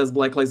somebody says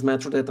Black Lives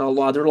Matter that all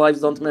other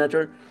lives don't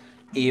matter.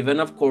 Even,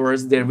 of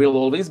course, there will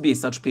always be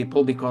such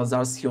people because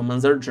us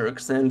humans are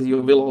jerks and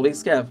you will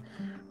always have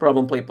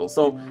problem people.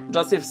 So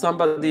just if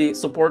somebody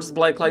supports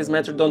Black Lives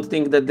Matter, don't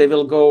think that they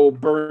will go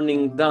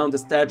burning down the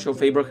statue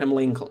of Abraham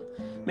Lincoln.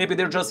 Maybe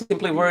they're just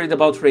simply worried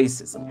about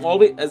racism.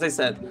 Always, as I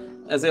said,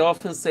 as I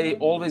often say,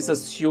 always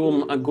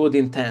assume a good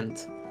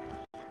intent.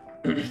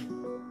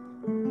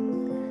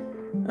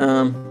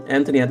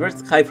 Anthony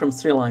Edwards, hi from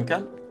Sri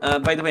Lanka.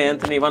 By the way,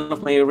 Anthony, one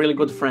of my really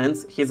good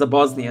friends, he's a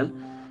Bosnian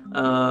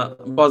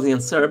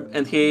Serb,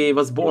 and he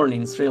was born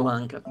in Sri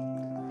Lanka.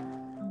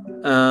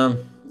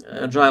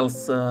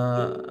 Giles,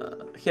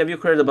 have you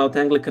heard about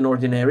Anglican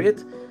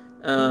Ordinariate?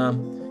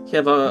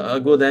 Have a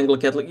good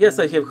Anglo-Catholic? Yes,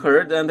 I have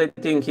heard, and I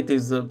think it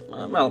is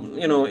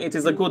it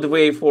is a good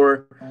way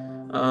for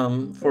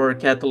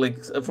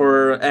Catholics,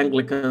 for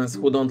Anglicans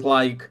who don't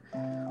like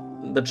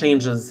the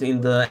changes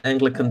in the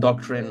Anglican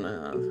doctrine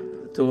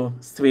to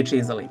switch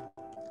easily.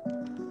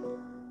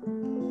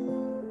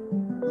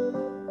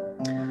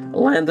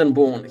 Landon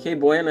Boone, hey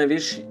Boyan, I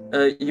wish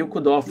you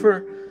could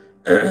offer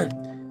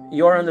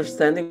your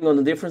understanding on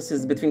the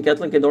differences between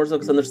Catholic and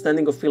Orthodox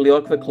understanding of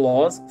filioque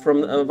laws.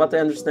 From what I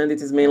understand,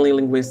 it is mainly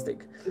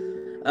linguistic.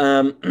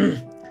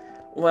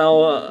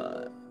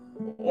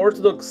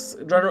 Orthodox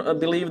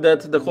believe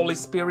that the Holy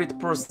Spirit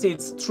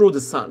proceeds through the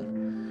Son,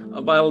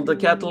 while the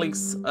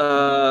Catholics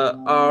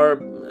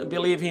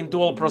believe in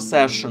dual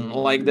procession,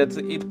 like that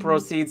it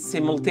proceeds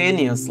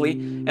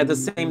simultaneously at the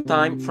same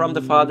time from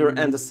the Father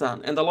and the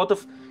Son. And a lot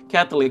of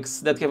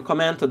Catholics that have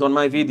commented on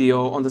my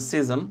video on the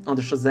Shazam,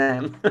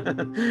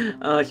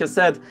 have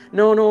said,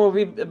 no,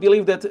 we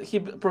believe that he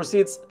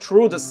proceeds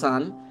through the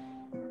Son.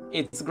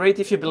 It's great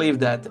if you believe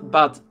that,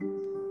 but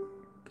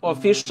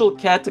official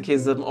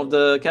catechism of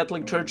the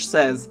Catholic Church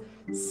says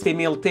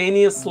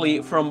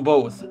simultaneously from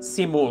both.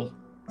 Simul.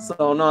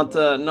 So not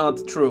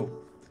true.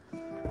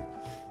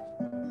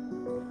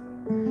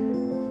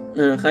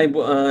 Hi,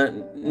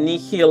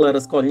 Nihil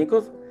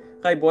Raskolnikov.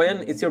 Hi,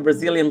 Bojan. It's your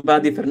Brazilian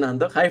buddy,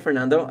 Fernando. Hi,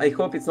 Fernando. I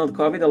hope it's not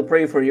COVID. I'll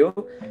pray for you.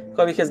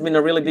 COVID has been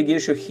a really big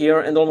issue here,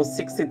 and almost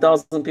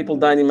 60,000 people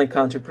died in my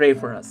country. Pray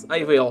for us.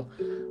 I will.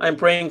 I'm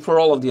praying for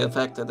all of the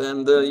affected.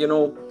 And,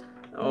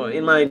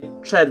 in my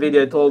chat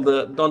video, I told,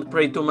 don't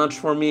pray too much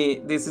for me.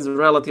 This is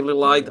relatively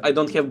light. I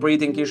don't have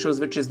breathing issues,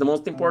 which is the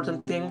most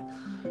important thing.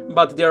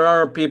 But there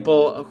are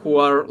people who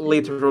are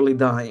literally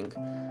dying.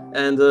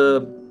 And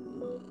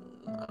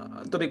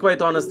to be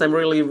quite honest, I'm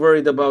really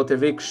worried about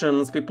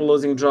evictions, people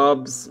losing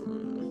jobs.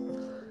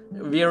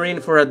 We're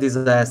in for a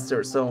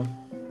disaster, so...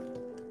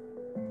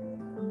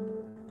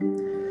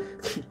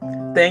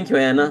 Thank you,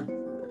 Anna,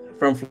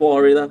 from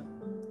Florida.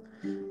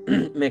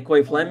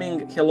 McCoy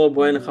Fleming, hello,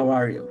 Boyan, how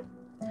are you?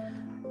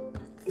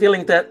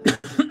 Feeling that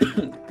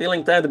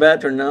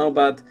better now,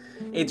 but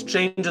it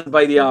changes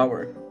by the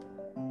hour.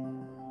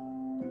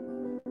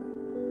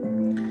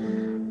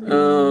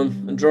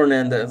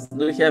 Jornandez,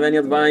 do you have any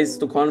advice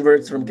to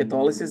converts from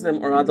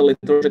Catholicism or other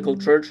liturgical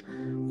church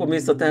who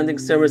miss attending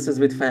services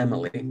with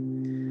family?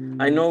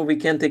 I know we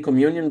can't take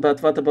communion,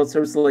 but what about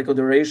services like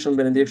adoration,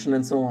 benediction,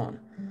 and so on?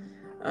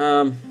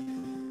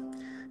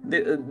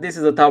 This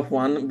is a tough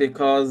one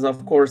because,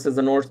 of course, as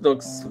an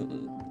Orthodox,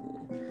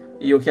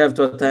 you have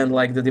to attend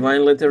like the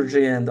Divine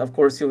Liturgy, and of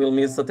course you will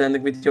miss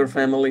attending with your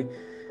family.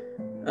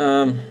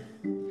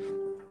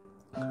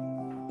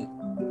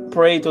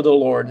 Pray to the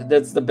Lord.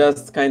 That's the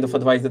best kind of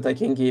advice that I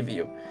can give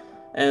you.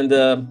 And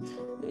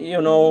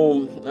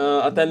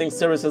attending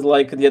services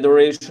like the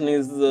adoration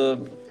is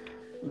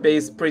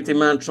based pretty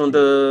much on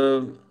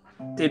the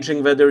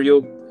teaching whether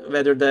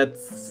that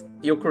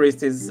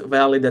Eucharist is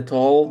valid at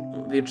all,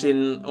 which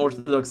in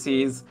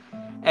Orthodoxy is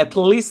at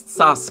least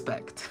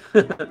suspect.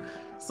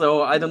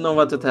 So I don't know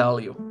what to tell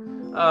you.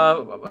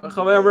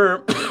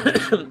 However,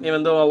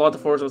 even though a lot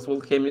of Orthodox will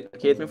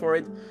hate me for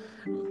it,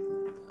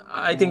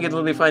 I think it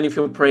will be fine if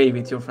you pray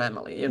with your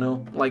family,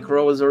 like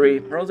rosary.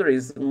 Rosary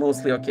is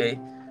mostly okay.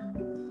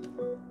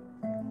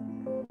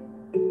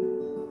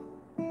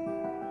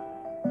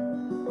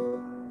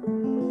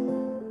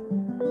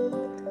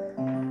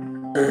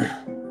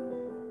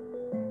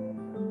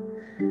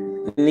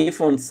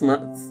 Nifon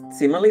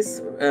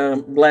Simalis,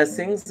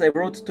 blessings. I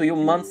wrote to you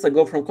months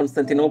ago from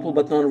Constantinople,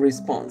 but no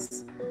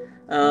response.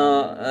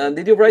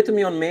 Did you write to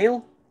me on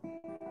mail?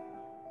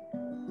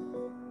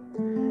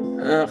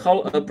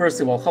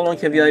 Percival, how long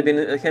have you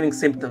been having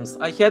symptoms?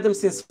 I had them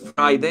since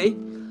Friday,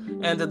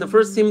 and the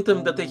first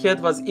symptom that I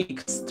had was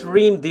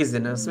extreme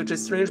dizziness, which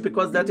is strange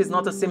because that is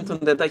not a symptom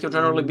that I have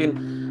generally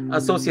been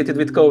associated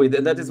with COVID,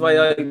 and that is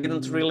why I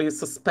didn't really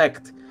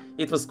suspect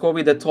it was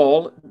COVID at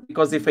all,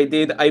 because if I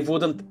did, I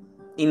wouldn't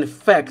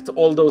infect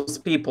all those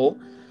people.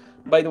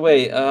 By the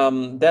way,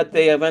 that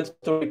day I went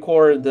to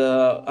record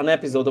an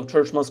episode of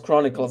Church Mass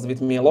Chronicles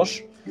with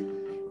Miloš.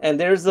 And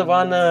there's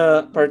one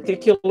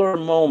particular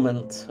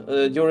moment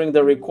during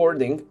the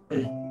recording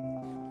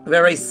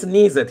where I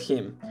sneeze at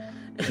him.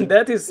 And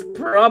that is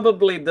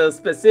probably the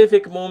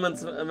specific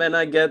moment when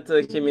I get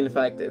him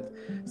infected.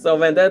 So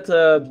when that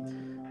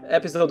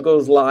episode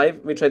goes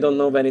live, which I don't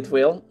know when it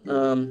will,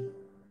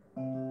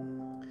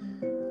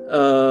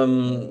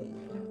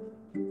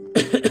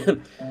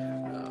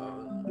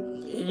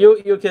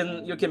 you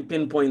can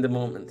pinpoint the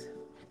moment.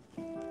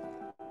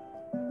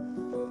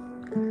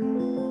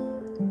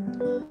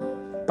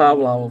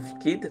 Pavlov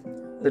kid,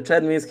 the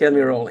chat means had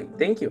me rolling.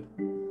 Thank you.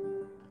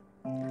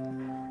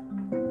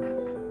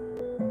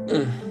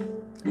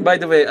 By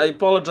the way, I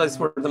apologize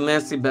for the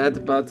messy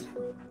bed, but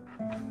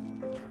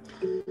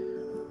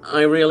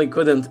I really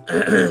couldn't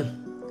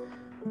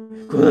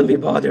be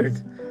bothered.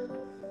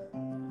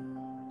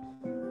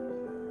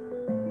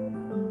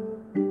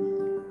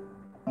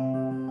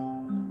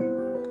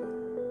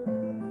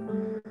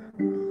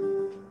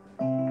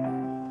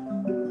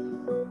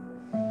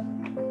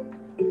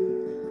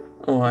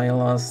 Oh, I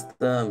lost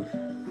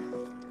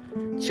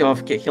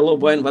Chovke. Hello,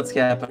 Boyan, what's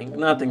happening?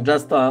 Nothing,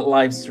 just a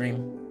live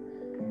stream.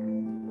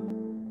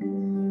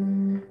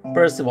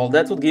 Percival,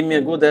 that would give me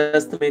a good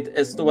estimate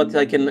as to what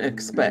I can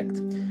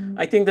expect.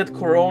 I think that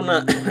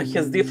Corona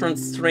has different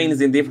strains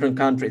in different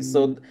countries,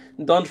 so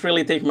don't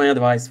really take my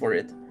advice for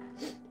it.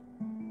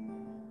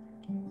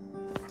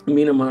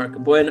 Mina Mark,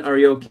 Boyan, are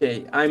you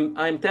okay?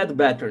 I'm that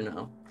better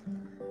now.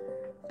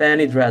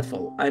 Penny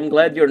Dreadful, I'm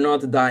glad you're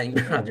not dying,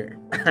 brother.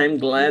 I'm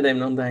glad I'm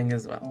not dying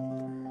as well.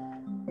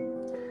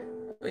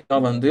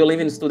 Jovan, do you live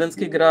in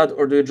Studenski Grad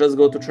or do you just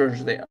go to church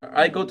there?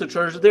 I go to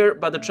church there,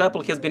 but the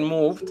chapel has been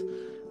moved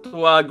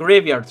to a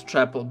graveyard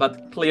chapel,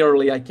 but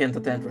clearly I can't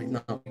attend right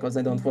now because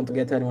I don't want to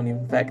get anyone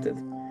infected.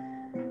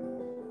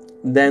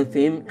 Dan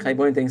Theme, hi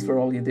Boyan, thanks for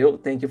all you do.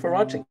 Thank you for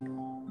watching.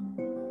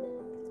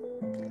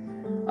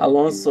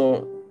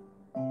 Alonso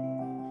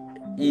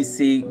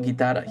EC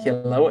Guitarra,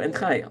 hello and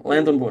hi.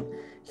 Landon Boone,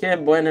 hey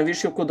Boyan, I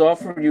wish you could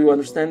offer you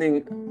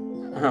understanding.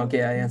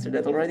 Okay, I answered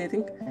that already, I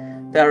think.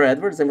 Tara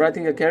Edwards, I'm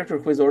writing a character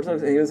who is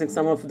Orthodox and using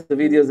some of the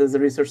videos as a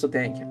research, so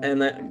thank you. And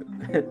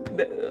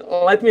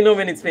let me know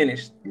when it's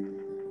finished.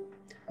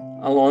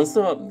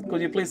 Alonso,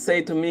 could you please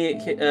say to me,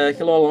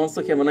 hello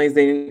Alonso, have a nice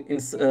day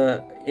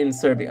in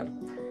Serbia.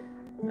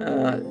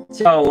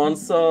 Ćao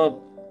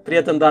Alonso,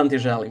 prijatan dan ti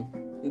želim.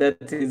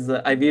 That is,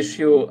 I wish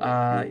you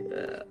a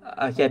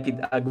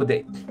good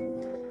day.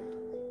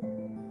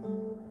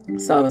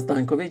 Sava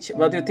Stanković,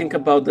 what do you think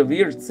about the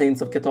weird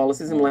saints of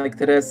Catholicism like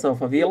Teresa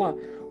of Avila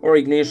or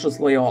Ignatius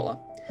Loyola?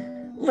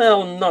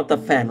 Well, not a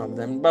fan of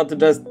them, but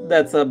just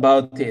that's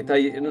about it.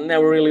 I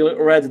never really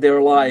read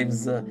their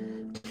lives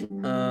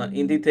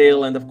in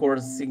detail, and of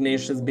course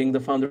Ignatius being the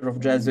founder of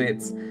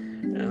Jesuits,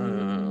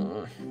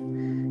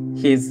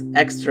 he's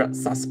extra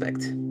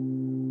suspect.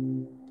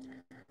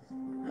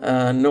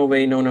 No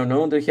way,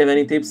 no. Do you have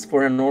any tips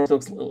for an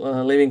Orthodox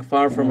living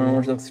far from an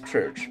Orthodox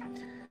church?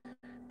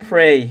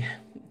 Pray.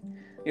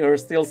 You're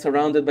still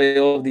surrounded by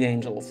all of the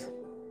angels.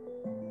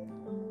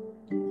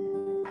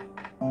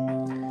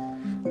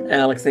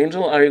 Alex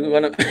Angel, are you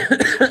gonna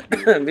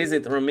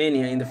visit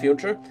Romania in the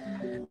future?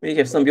 We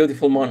have some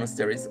beautiful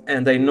monasteries,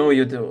 and I know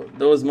you do.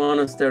 Those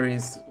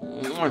monasteries,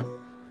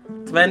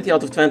 20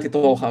 out of 20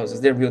 tall houses,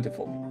 they're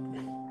beautiful.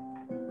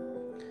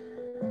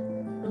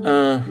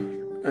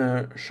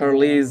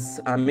 Charlize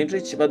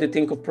Amidžić, what do you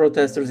think of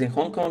protesters in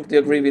Hong Kong? Do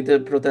you agree with the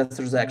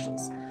protesters'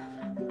 actions?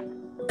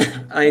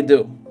 I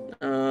do.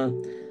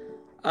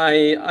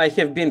 I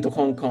have been to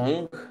Hong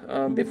Kong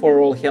before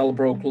all hell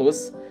broke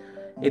loose.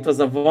 It was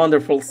a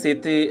wonderful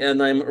city,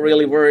 and I'm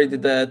really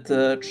worried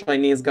that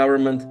Chinese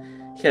government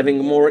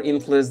having more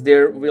influence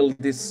there will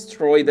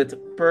destroy that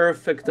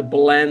perfect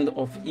blend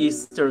of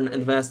Eastern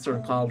and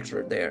Western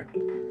culture there.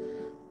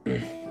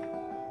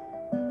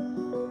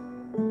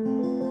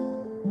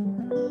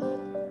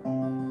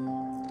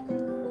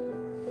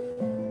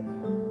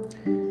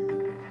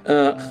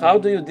 How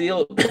do you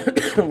deal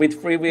with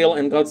free will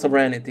and God's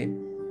sovereignty?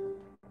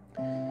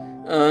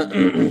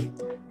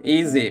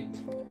 Easy.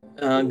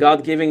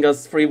 God giving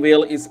us free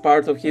will is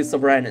part of his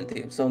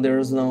sovereignty, so there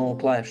is no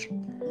clash.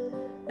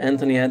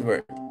 Anthony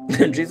Edward.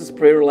 Jesus'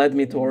 prayer led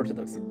me to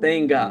Orthodox.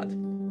 Thank God.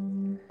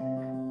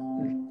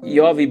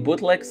 Yovi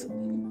Bootlegs,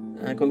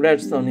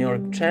 congrats on your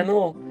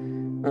channel.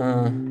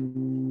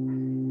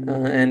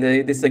 And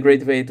this is a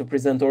great way to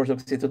present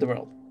Orthodoxy to the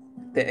world.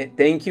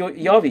 Thank you,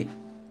 Yovi.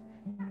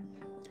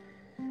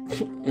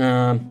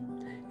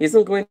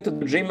 Isn't going to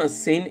the gym a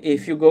sin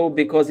if you go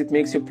because it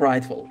makes you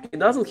prideful? It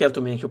doesn't have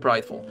to make you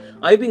prideful.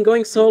 I've been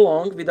going so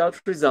long without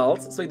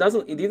results, so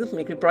it didn't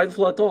make me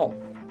prideful at all.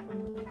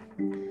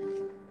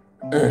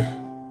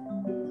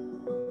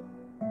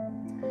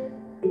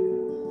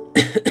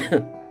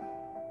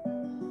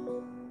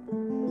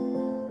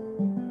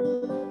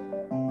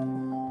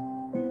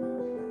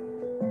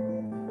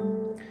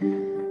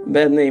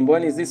 Bad name.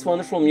 When is this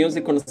wonderful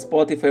music on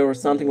Spotify or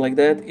something like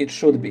that? It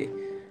should be.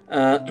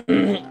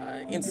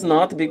 It's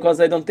not, because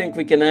I don't think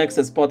we can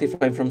access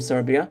Spotify from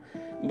Serbia,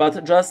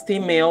 but just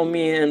email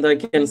me and I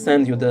can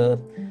send you the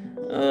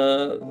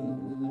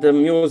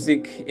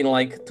music in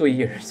like 2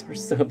 years or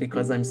so,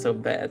 because I'm so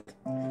bad.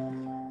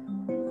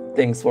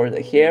 Thanks for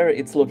the hair.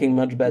 It's looking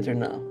much better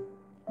now.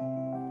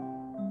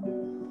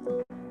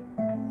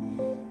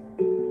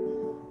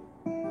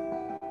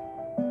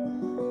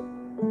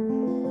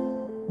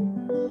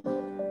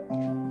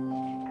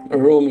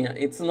 Romeo,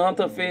 it's not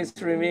a face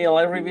reveal.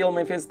 I reveal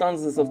my face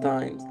dozens of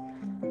times.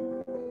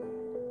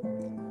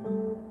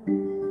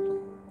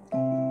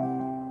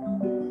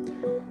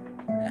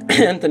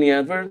 Anthony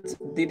Edwards,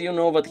 did you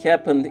know what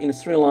happened in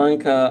Sri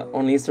Lanka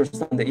on Easter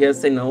Sunday?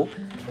 Yes, I know.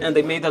 And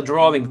they made a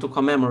drawing to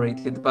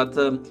commemorate it, but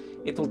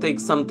it will take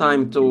some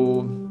time to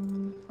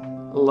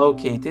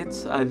locate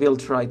it. I will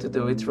try to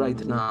do it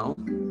right now.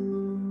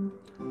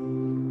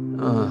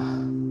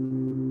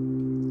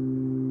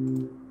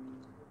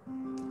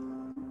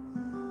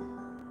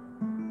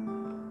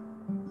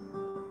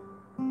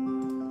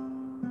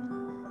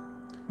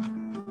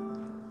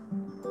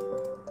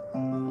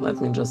 Let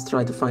me just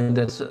try to find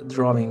that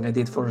drawing I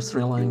did for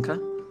Sri Lanka.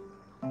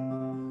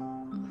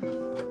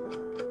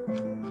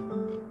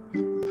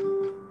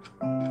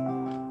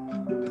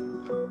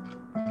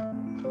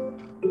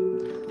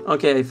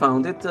 Okay, I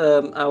found it.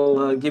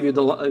 I'll give you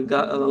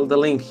the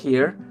link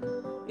here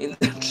in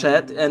the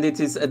chat, and it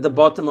is at the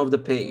bottom of the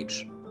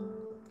page.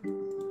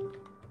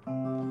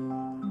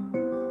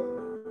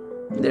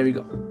 There you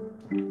go.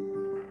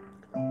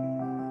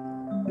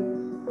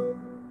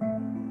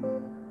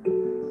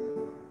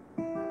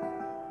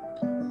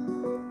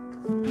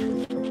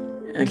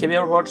 Have you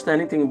ever watched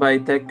anything by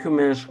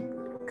Tekumesh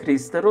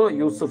Kristero,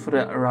 Yusuf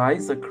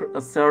Rais,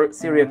 a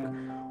Syriac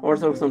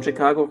Orthodox from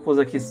Chicago who's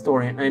a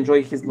historian? I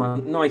enjoy his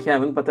blog. No, I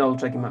haven't, but I'll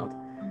check him out.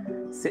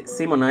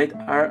 Simonite,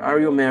 are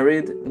you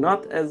married?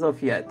 Not as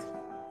of yet.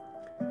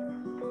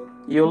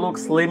 You look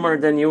slimmer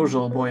than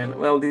usual, Boyan.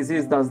 Well,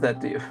 disease does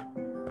that to you.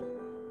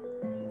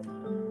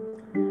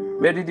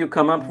 Where did you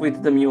come up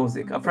with the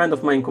music? A friend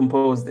of mine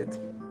composed it.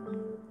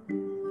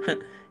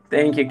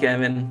 Thank you,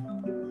 Kevin.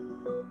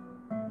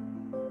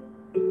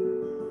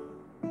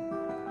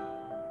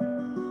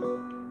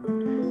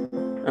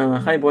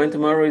 Hi, Boyan.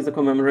 Tomorrow is the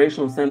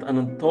commemoration of Saint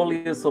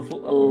Anatolius of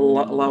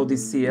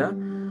Laodicea.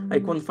 I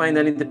couldn't find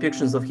any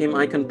depictions of him,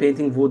 icon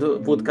painting,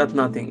 woodcut,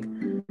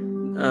 nothing.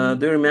 Do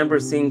you remember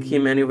seeing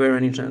him anywhere,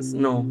 any chance?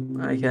 No,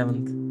 I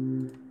haven't.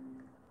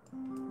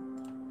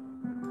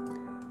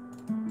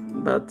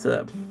 But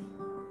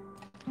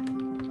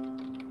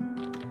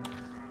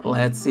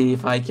let's see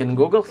if I can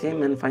Google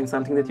him and find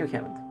something that you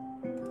haven't.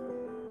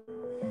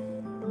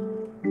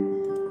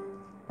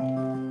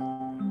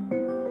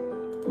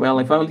 Well,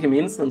 I found him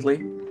instantly.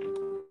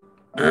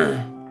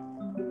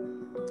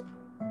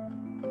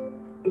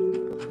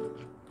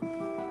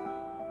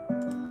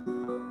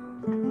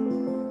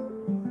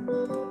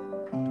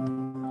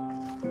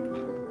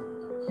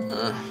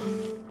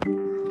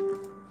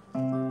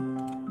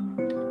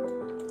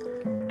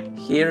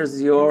 Here's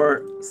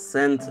your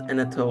Saint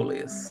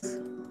Anatolius.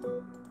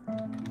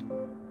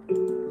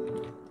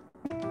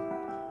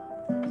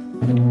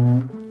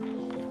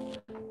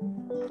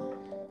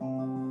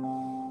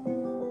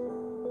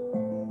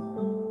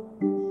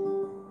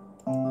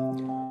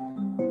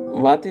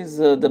 What is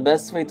the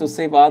best way to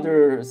save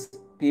others,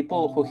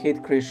 people who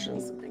hate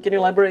Christians? Can you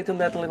elaborate on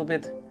that a little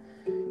bit?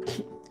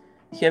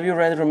 Have you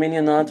read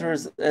Romanian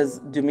authors as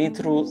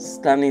Dumitru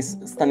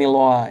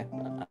Staniloae?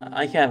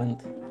 I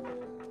haven't.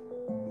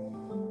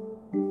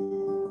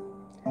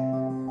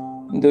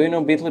 Do you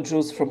know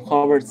Beetlejuice from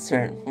Howard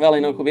Stern? Well, I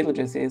know who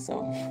Beetlejuice is,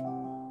 so...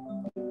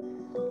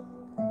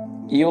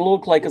 You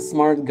look like a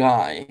smart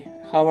guy.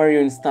 How are you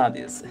in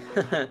studies?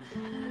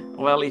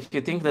 Well, if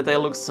you think that I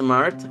look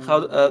smart, how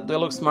do I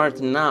look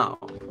smart now?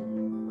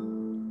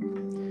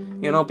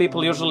 You know,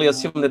 people usually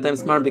assume that I'm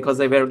smart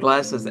because I wear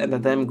glasses and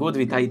that I'm good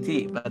with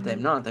IT, but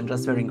I'm not. I'm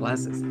just wearing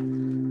glasses.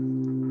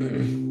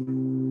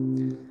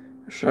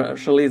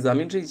 Shali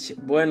Zamidžić,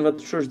 Bojan, what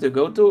church do you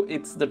go to?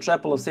 It's the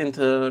chapel of St.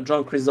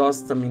 John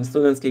Chrysostom in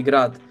Studentski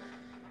Grad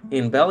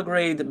in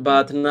Belgrade,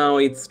 but now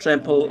it's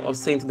chapel of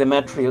St.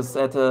 Demetrius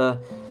at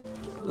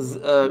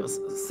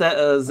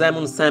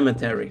Zemun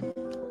Cemetery.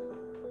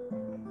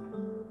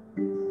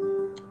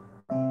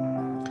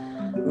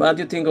 What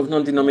do you think of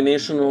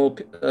non-denominational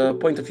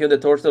point of view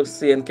that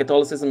Orthodoxy and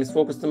Catholicism is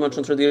focused too much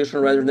on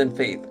tradition rather than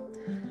faith?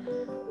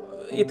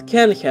 It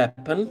can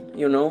happen,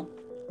 you know,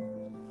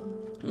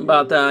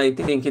 but I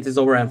think it is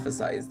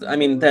overemphasized. I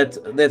mean, that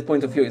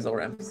point of view is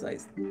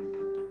overemphasized.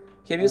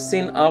 Have you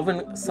seen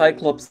Alvin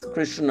Cyclops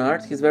Christian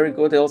art? He's very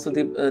good. Also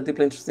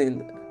deeply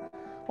interesting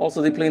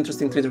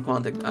Twitter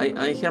contact.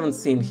 I haven't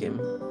seen him.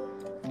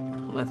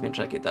 Let me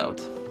check it out.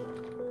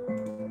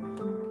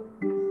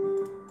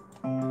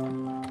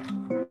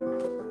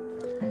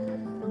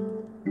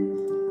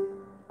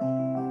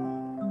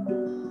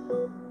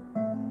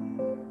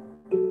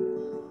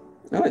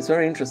 Oh, it's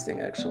very interesting,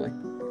 actually.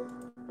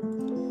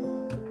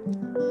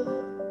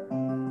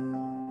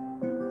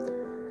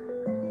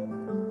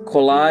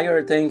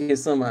 Collier, thank you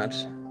so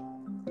much.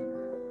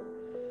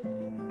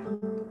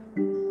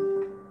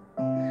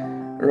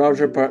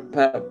 Roger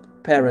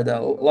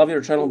Paradel, love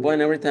your channel, Boyan.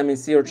 Every time I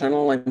see your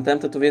channel, I'm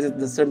tempted to visit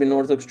the Serbian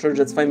Orthodox Church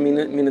that's 5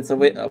 minutes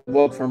away, a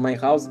walk from my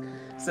house.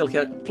 Still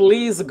here.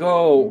 Please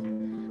go.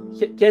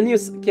 Can't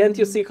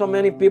you see how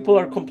many people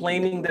are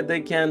complaining that they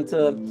can't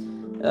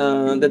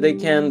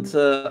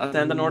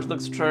attend an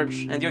Orthodox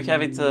church, and you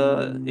have it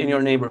in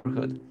your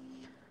neighborhood?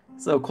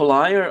 So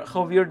Collier,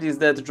 how weird is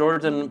that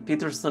Jordan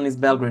Peterson is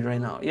Belgrade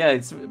right now? Yeah,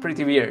 it's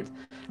pretty weird.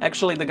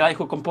 Actually, the guy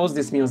who composed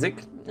this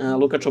music,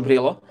 Luca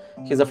Ciobrilo,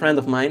 he's a friend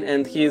of mine,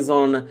 and he's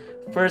on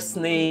first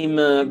name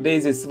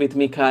basis with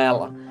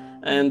Michaela.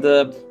 And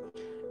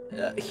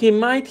he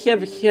might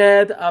have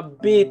had a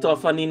bit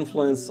of an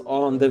influence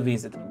on the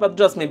visit, but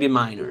just maybe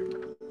minor.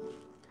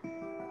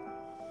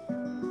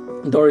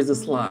 Doris the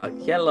Slug,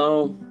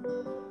 hello.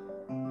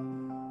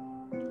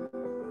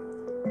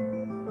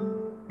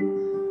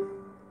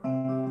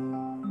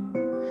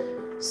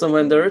 So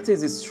when the Earth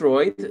is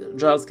destroyed,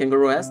 Giles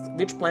Kangaroo asked,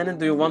 which planet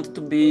do you want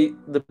to be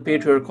the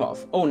patriarch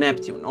of? Oh,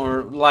 Neptune,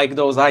 or like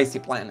those icy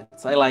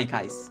planets. I like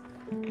ice.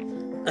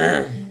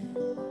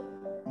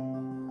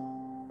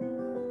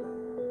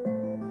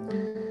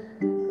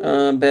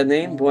 Bad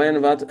name,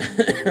 Boyan, what?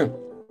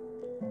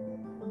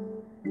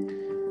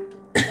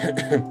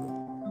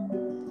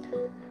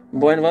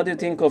 Boyan, what do you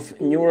think of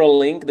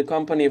Neuralink, the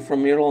company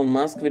from Elon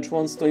Musk, which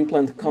wants to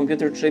implant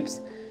computer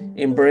chips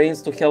in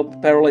brains to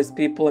help paralyzed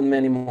people and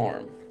many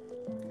more?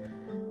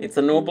 It's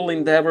a noble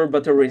endeavor,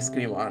 but a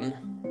risky one.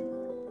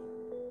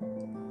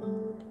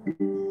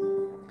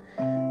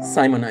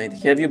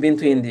 Simonite, have you been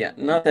to India?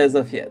 Not as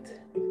of yet.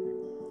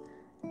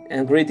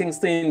 And greetings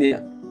to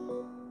India.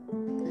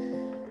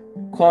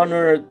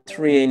 Connor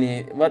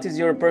Triani, what is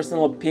your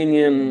personal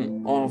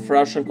opinion of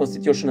Russian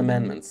constitution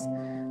amendments?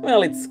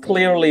 Well, it's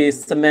clearly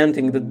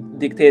cementing the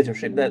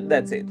dictatorship.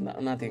 That's it, no,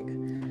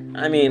 nothing.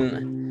 I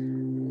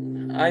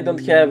mean, I don't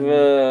have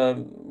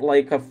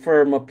like a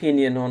firm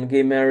opinion on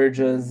gay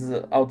marriages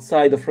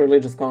outside of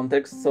religious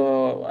context,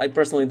 so I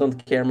personally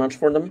don't care much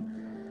for them.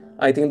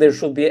 I think they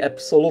should be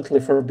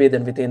absolutely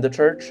forbidden within the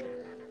church.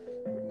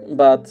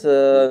 But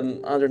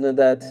other than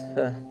that,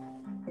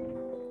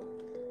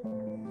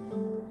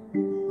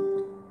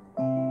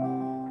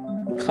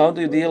 How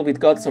do you deal with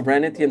God's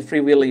sovereignty and free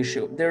will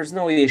issue? There's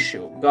no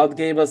issue. God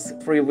gave us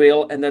free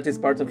will, and that is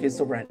part of his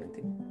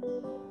sovereignty.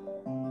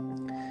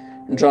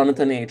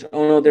 Jonathan H.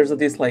 Oh no, there's a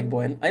dislike,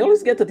 Boyan. I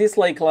always get a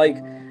dislike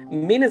like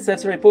minutes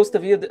after I post a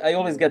video. I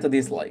always get a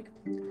dislike.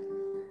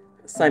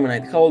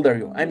 Simonite, how old are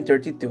you? I'm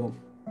 32.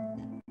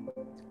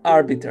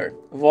 Arbiter,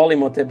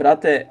 volimo te,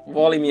 brate,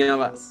 volim ja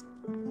vas.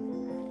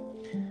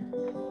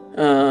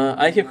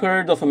 I have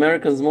heard of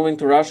Americans moving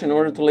to Russia in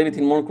order to live it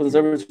in more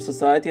conservative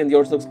society and the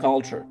Orthodox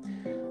culture.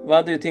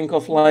 What do you think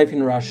of life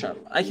in Russia?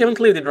 I haven't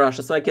lived in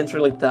Russia, so I can't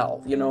really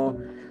tell, you know.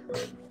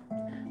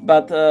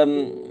 But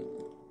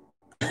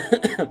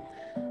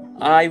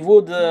I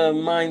would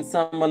mind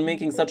someone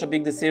making such a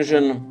big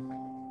decision.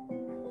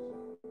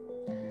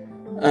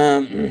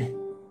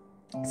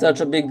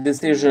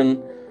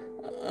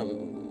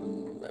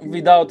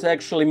 Without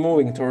actually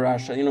moving to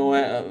Russia, you know,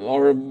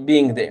 or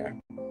being there.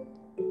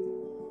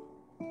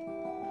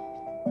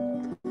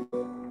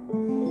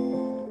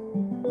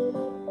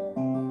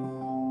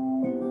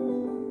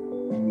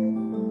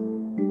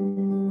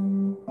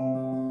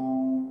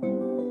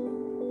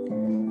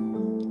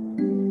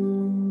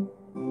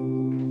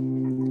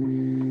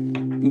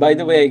 By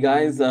the way,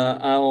 guys,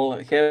 I'll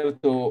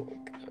have to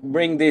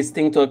bring this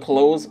thing to a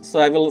close, so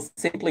I will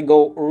simply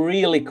go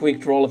really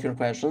quick through all of your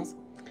questions.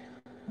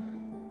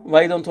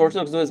 Why don't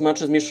Orthodox do as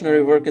much as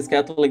missionary work as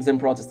Catholics and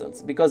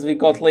Protestants? Because we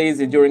got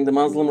lazy during the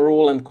Muslim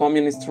rule and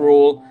communist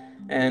rule,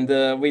 and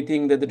we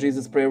think that the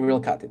Jesus prayer will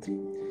cut it.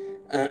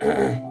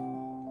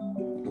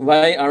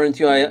 Why aren't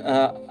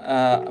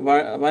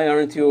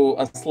you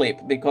asleep?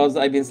 Because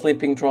I've been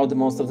sleeping throughout the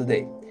most of the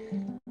day.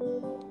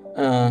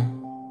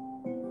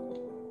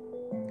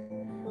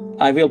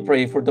 I will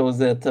pray for those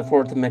at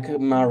Fort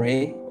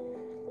McMurray.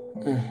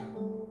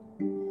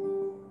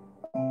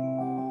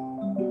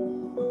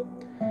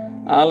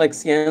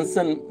 Alex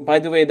Jensen, by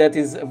the way, that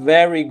is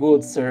very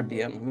good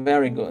Serbian,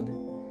 very good.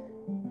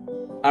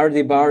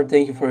 RD Bar,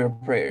 thank you for your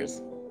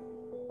prayers.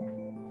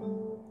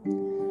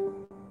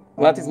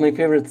 What is my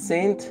favorite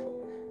saint?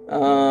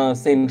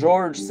 Saint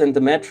George, Saint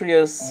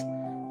Demetrius,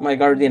 my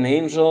guardian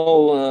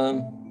angel,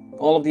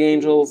 all of the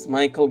angels,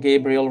 Michael,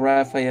 Gabriel,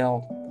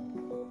 Raphael.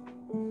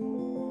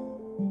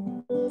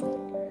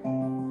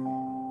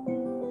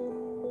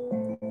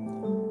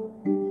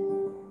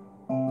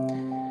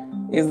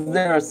 Is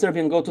there a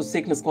Serbian go-to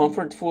sickness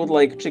comfort food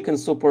like chicken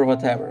soup or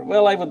whatever?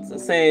 Well, I would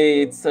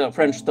say it's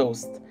French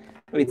toast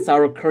with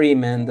sour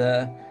cream and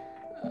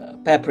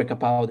paprika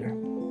powder.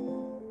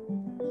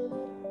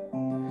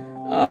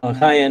 Oh,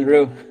 hi,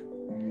 Andrew.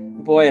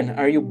 Boyan,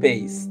 are you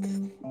based?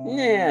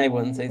 Yeah, I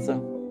wouldn't say so.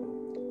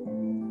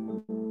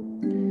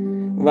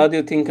 What do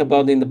you think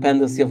about the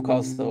independence of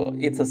Kosovo?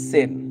 It's a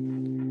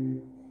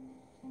sin.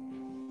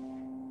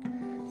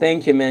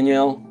 Thank you,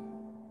 Manuel.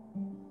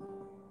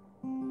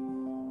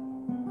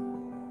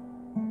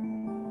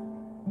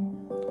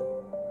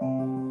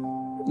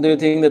 Do you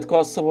think that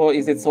Kosovo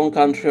is its own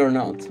country or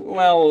not?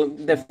 Well,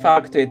 de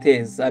facto it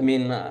is. I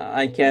mean,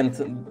 I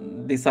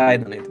can't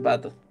decide on it,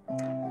 but...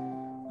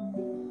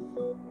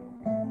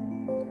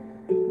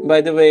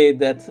 By the way,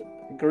 that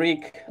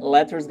Greek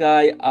letters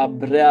guy,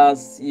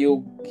 Abras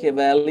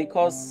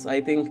Eukevelikos,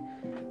 I think,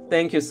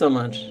 thank you so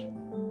much.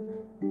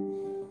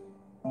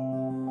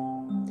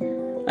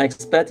 I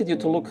expected you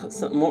to look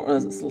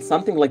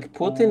something like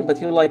Putin,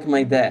 but you like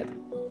my dad.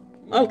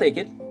 I'll take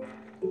it.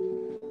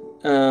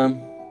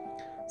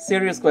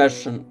 Serious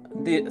question.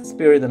 The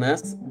Spiridon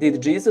asks,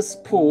 did Jesus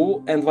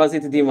poo and was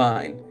it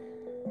divine?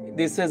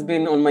 This has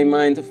been on my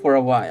mind for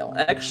a while.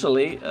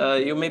 Actually,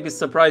 you may be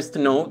surprised to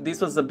know, this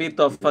was a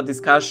bit of a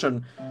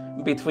discussion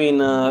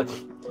between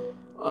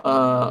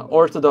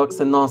Orthodox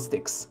and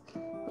Gnostics,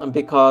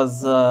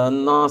 because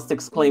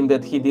Gnostics claim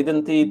that he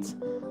didn't eat,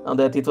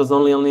 that it was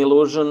only an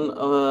illusion.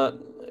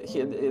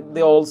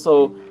 They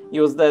also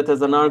use that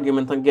as an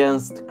argument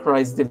against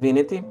Christ's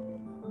divinity.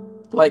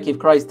 Like if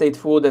Christ ate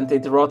food and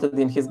it rotted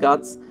in his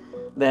guts,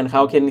 then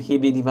how can he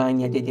be divine?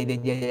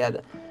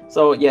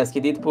 So yes, he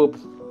did poop.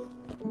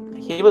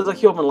 He was a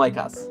human like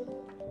us.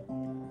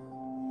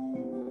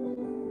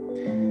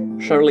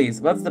 Charlize,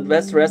 what's the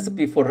best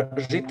recipe for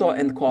žito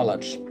and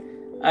kolač?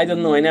 I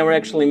don't know, I never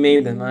actually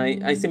made them.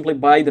 I simply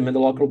buy them at the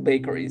local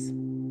bakeries.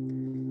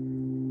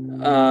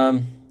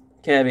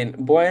 Kevin,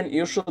 Boyan,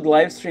 you should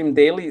live stream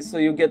daily so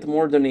you get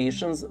more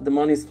donations. The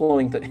money is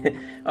flowing to...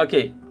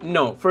 Okay,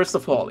 no, first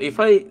of all, if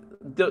I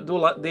do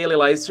daily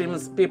live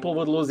streams, people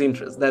would lose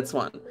interest. That's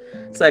one.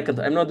 Second,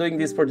 I'm not doing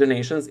this for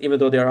donations, even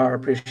though they are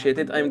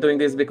appreciated. I'm doing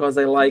this because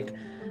I like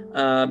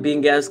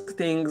being asked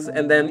things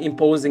and then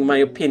imposing my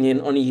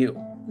opinion on you.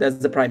 That's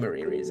the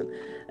primary reason.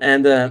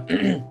 And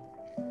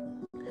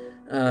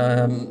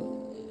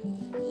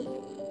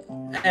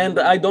and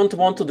I don't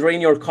want to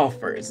drain your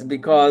coffers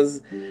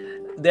because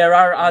there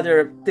are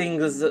other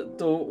things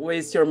to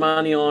waste your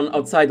money on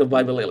outside of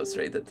Bible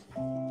Illustrated.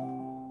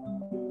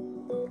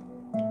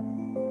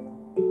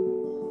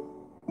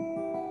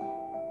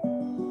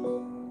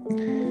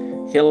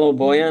 Hello,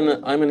 Boyan.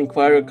 I'm an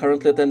inquirer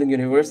currently attending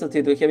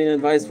university. Do you have any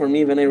advice for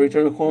me when I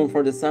return home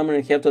for the summer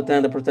and have to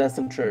attend a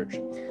Protestant church?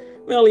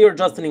 Well, you're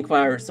just an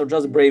inquirer, so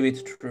just brave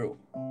it through.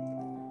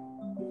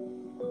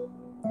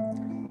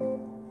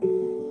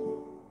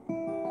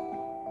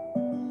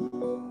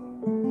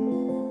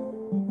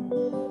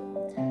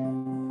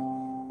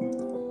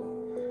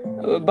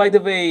 By the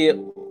way,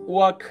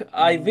 Wak,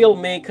 I will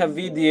make a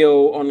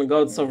video on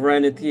God's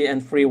sovereignty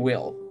and free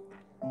will.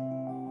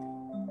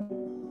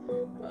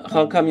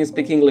 How come you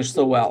speak English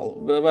so well?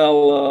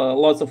 Well,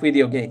 lots of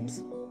video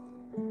games.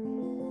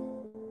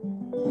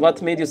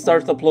 What made you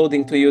start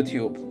uploading to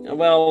YouTube?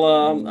 Well,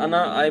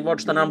 I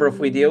watched a number of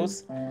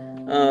videos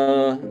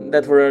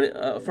that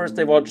were, first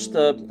I watched,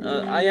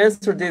 I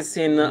answered this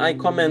I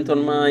comment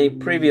on my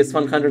previous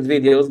 100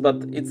 videos,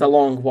 but it's a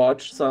long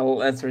watch, so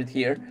I'll answer it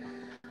here.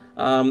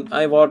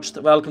 I watched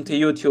Welcome to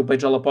YouTube by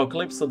Joel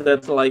Apocalypse, so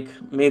that like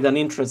made an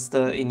interest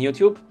in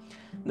YouTube.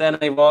 Then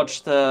I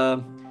watched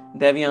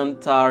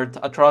DeviantArt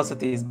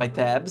Atrocities by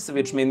Tabs,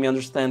 which made me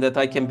understand that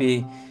I can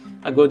be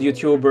a good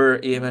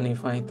YouTuber even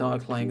if I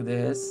talk like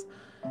this.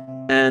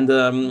 And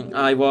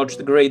I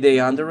watched Grey Day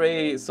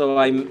Underway, so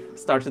I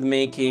started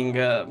making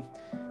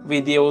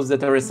videos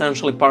that are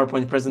essentially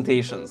PowerPoint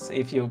presentations,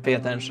 if you pay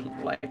attention.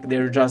 Like,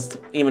 they're just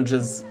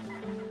images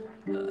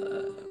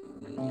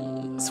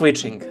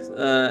switching.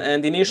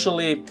 And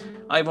initially,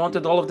 I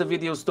wanted all of the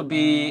videos to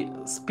be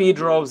speed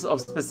draws of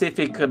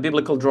specific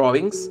biblical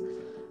drawings.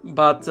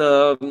 But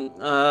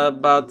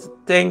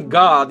thank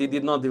God it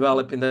did not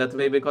develop in that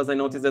way, because I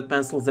noticed that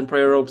Pencils and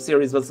Prayer Rope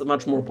series was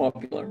much more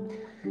popular.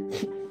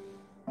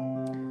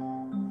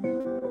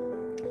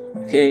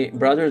 Okay,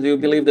 brother, do you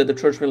believe that the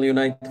church will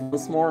unite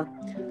once more?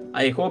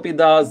 I hope it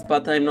does,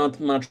 but I'm not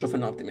much of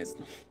an optimist.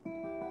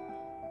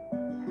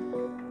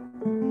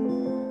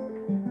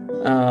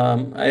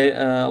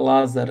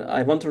 Lazar,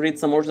 I want to read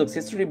some Orthodox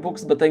history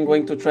books, but I'm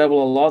going to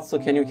travel a lot, so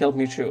can you help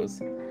me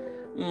choose?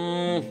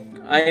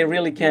 I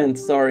really can't,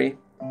 sorry.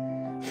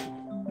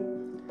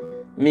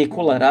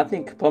 Mikula,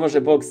 ratnik, pomaže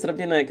Bog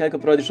Srbljine, kako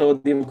prodiš ovo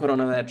divno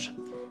korona veče?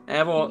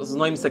 Evo,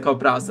 znojim se kao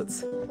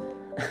prasac.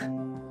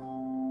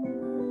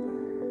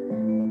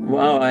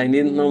 Wow, I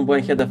didn't know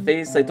Bojan had a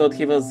face. I thought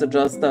he was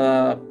just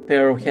a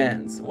pair of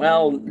hands.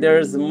 Well,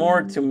 there's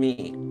more to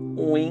me.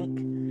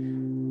 Wink.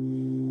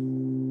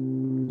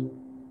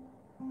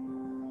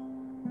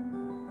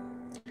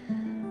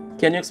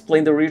 Can you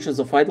explain the riches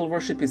of idol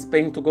worship? Is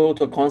paying to go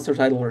to a concert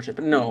idol worship?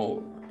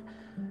 No.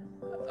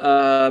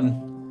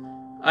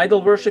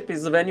 Idol worship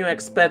is when you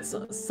expect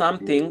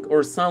something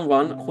or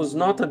someone who's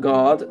not a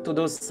god to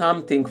do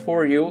something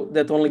for you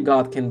that only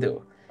God can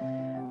do.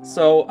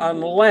 So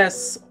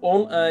unless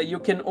you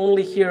can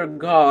only hear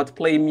God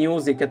play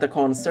music at a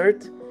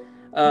concert,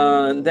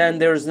 then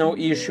there's no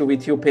issue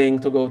with you paying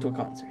to go to a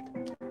concert.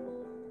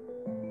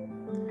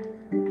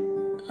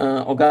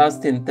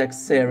 Augustine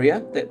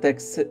Texeira,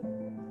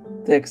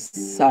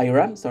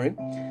 sorry.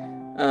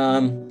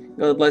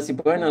 God bless you,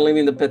 Boyan. I live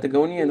in the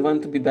Patagonia and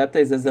want to be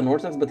baptized as an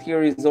Orthodox, but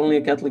here is only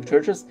a Catholic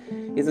churches.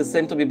 Is the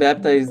same to be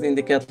baptized in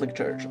the Catholic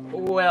Church?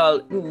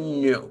 Well,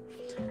 no.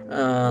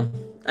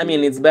 I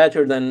mean, it's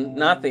better than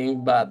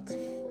nothing, but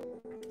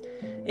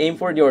aim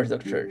for the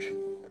Orthodox Church.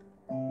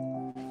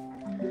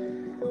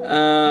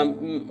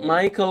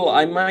 Michael,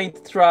 I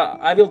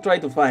will try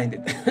to find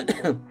it.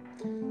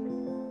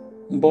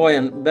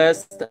 Boyan,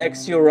 best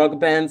XU rock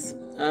bands.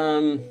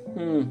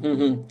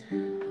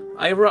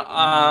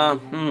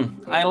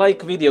 I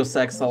like Video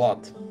Sex a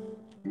lot,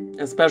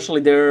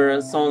 especially their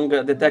song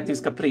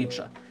Detectives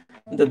Capriccia,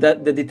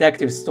 the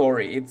detective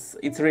story.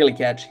 It's really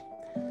catchy.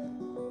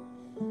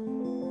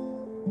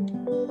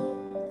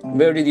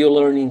 Where did you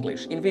learn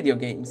English? In video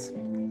games.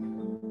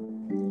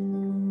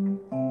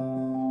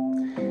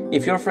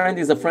 If your friend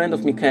is a friend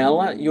of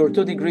Michaela, you're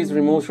 2 degrees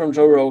removed from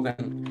Joe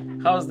Rogan.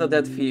 How does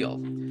that feel?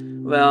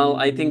 Well,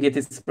 I think it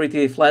is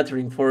pretty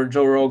flattering for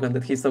Joe Rogan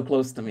that he's so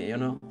close to me, you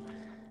know?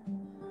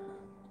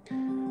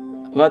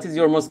 What is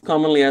your most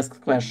commonly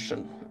asked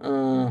question?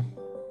 Oh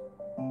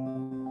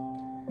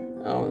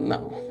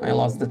no, I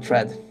lost the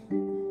thread.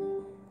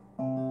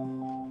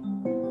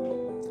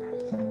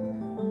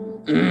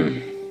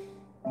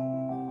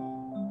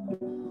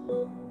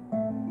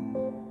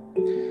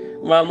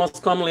 Well,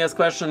 most commonly asked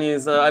question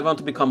is, I want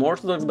to become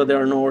Orthodox, but there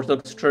are no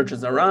Orthodox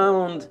churches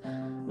around.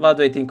 What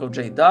do I think of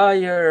Jay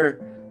Dyer?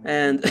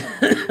 And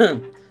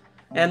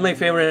and my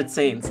favorite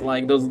saints,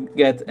 like those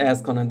get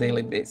asked on a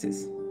daily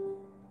basis.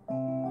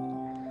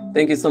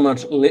 Thank you so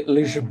much,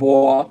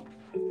 Lisboa.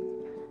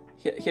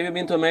 Have you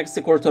been to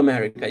Mexico or to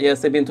America?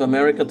 Yes, I've been to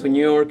America, to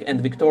New York and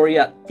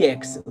Victoria,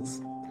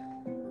 Texas.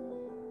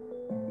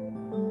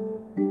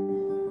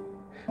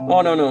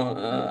 Oh, no.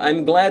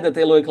 I'm glad that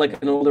they look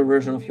like an older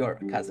version of your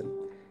cousin.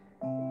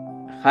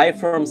 Hi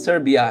from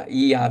Serbia,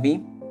 Yavi.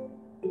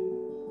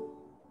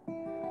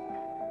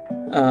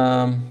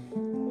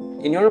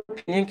 In your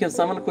opinion, can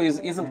someone who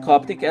isn't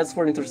Coptic ask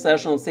for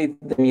intercession of Saint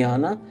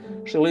Damiana?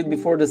 She'll lead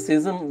before the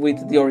schism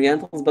with the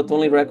Orientals, but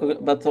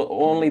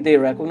only they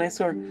recognize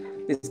her,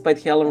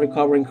 despite Helen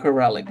recovering her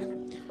relic.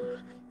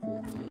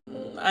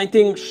 I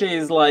think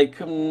she's like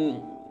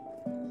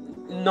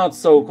not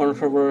so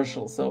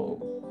controversial,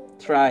 so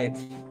try it.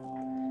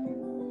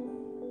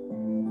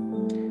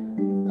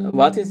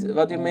 What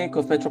do you make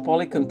of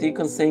Metropolitan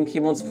Deacon saying he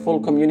wants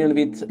full communion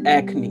with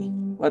acne?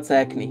 What's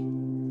acne?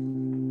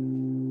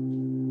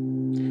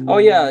 Oh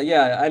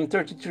yeah, I'm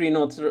 33,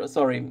 not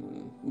sorry,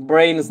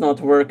 brain is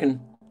not working.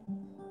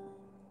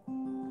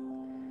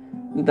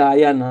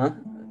 Diana.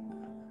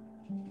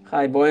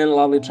 Hi Boyan,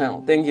 lovely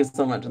channel. Thank you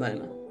so much,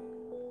 Diana.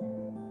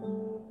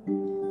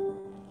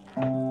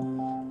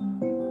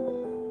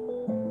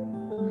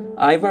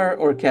 Ivar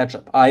or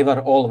ketchup?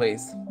 Ivar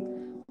always.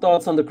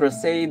 Thoughts on the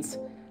Crusades?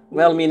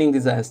 Well-meaning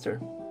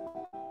disaster.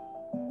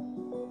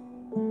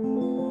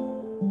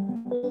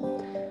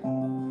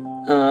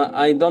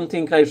 I don't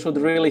think I should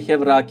really have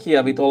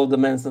rakia with all of the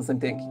Mansons I'm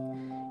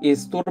thinking.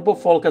 Is Turbo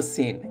Folk a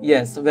sin?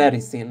 Yes, very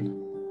sin.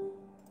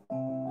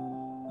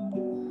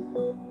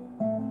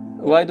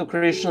 Why do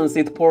Christians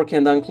eat pork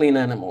and unclean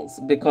animals?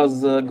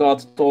 Because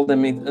God told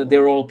them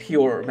they're all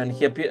pure. When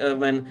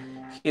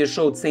he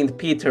showed Saint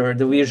Peter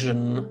the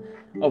vision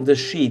of the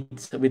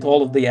sheet with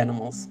all of the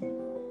animals.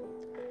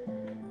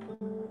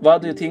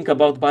 What do you think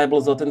about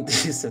Bible's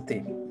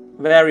authenticity?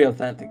 Very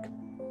authentic.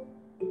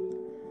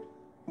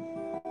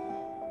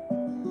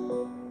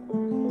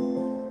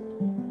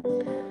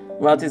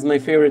 What is my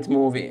favorite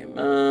movie?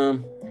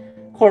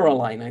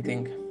 Coraline, I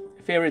think.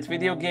 Favorite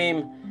video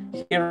game?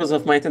 Heroes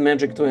of Might and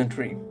Magic 2 and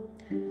 3.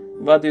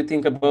 What do you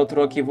think about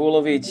Rocky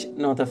Vulovic?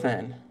 Not a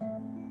fan.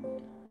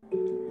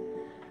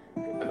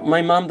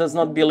 My mom does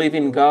not believe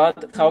in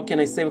God. How can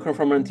I save her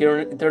from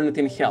eternity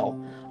in hell?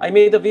 I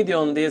made a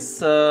video on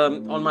this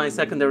on my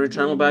secondary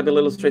channel, Bible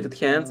Illustrated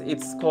Hands.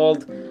 It's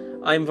called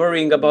I'm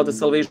Worrying About the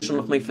Salvation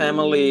of My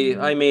Family.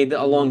 I made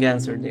a long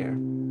answer there.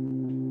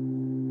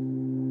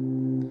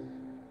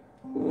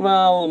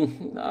 Well,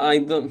 I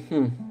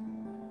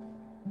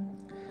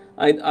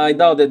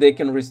doubt that they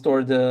can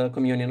restore the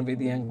communion with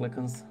the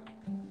Anglicans.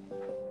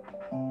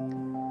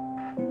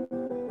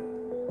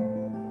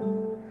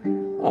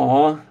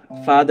 Oh,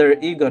 Father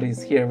Igor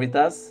is here with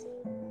us.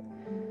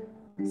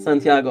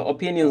 Santiago,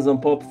 opinions on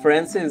Pope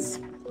Francis?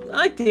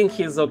 I think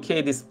he's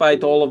okay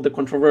despite all of the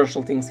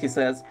controversial things he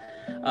says.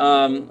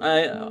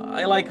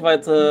 I like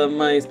what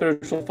my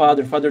spiritual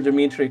father, Father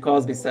Dimitri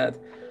Cosby, said.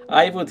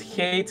 I would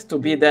hate to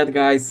be that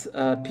guy's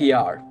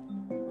PR.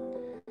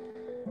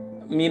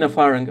 Mina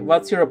Farang,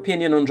 what's your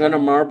opinion on Jenna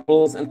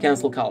Marbles and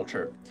cancel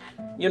culture?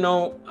 You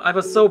know, I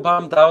was so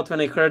bummed out when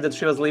I heard that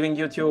she was leaving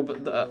YouTube.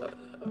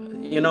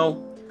 You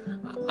know,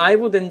 I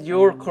would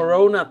endure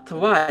Corona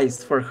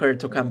twice for her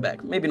to come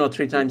back. Maybe not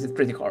 3 times, it's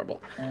pretty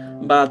horrible.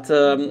 But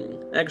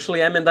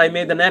actually, I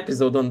made an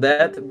episode on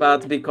that,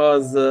 but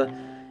because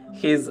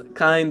he's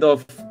kind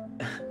of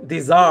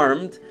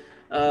disarmed,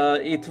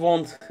 it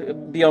won't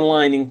be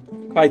online in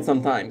quite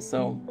some time.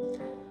 So,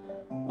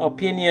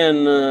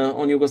 opinion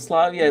on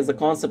Yugoslavia as a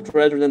concept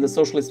rather than the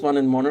socialist one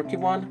and monarchy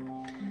one?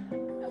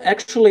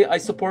 Actually, I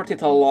support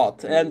it a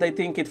lot, and I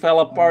think it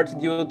fell apart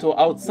due to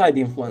outside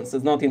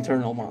influences, not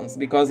internal ones,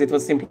 because it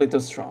was simply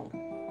too strong.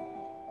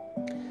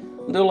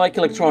 Do you like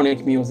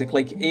electronic music,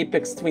 like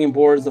Apex Twin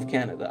Boards of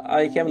Canada?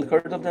 I haven't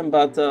heard of them,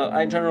 but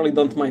I generally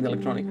don't mind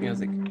electronic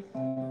music.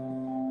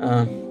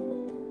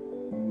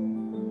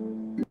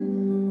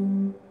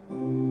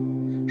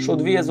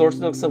 Should we as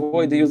Orthodox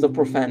avoid the use of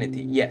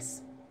profanity?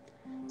 Yes.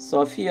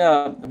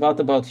 Sophia, what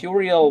about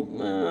Uriel?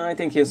 I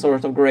think he's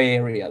sort of gray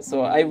area,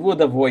 so I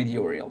would avoid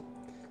Uriel.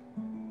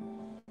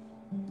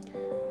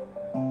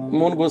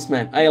 Moongoose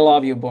Man, I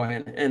love you,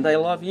 Boyan, and I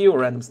love you,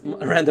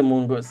 random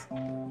Moongoose.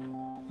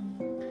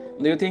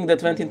 Do you think that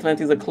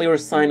 2020 is a clear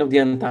sign of the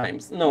end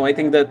times? No, I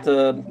think that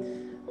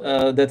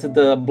that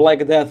the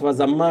Black Death was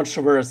a much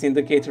worse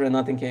indicator and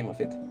nothing came of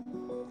it.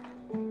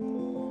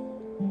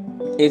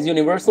 Is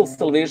universal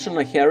salvation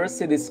a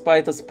heresy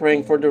despite us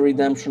praying for the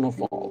redemption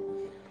of all?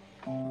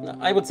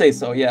 I would say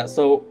so, yeah.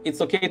 So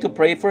it's okay to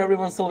pray for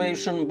everyone's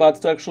salvation,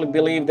 but to actually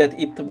believe that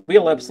it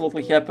will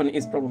absolutely happen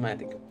is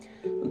problematic.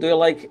 Do you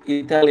like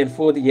Italian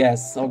food?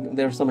 Yes. Oh,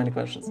 there are so many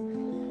questions.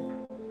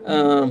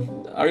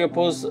 Are you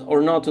opposed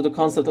or not to the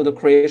concept of the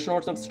creation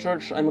Orthodox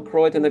Church? I'm a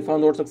Croat and I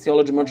found Orthodox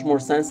theology much more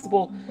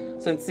sensible,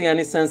 so I don't see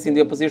any sense in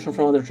the opposition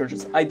from other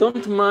churches. I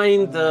don't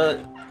mind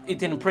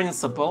it in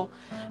principle,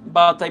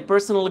 but I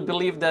personally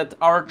believe that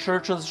our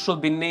churches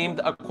should be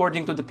named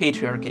according to the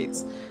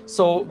patriarchates.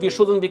 So we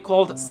shouldn't be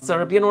called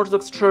Serbian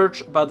Orthodox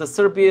Church, but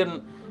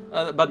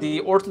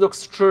the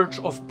Orthodox Church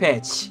of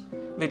Peć,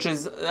 which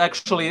is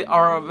actually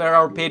where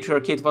our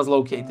patriarchate was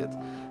located.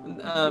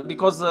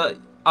 Because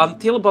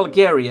until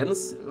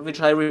Bulgarians, which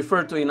I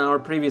referred to in our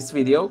previous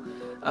video,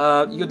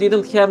 you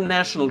didn't have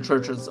national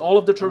churches. All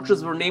of the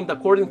churches were named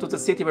according to the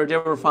city where they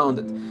were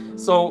founded.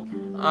 So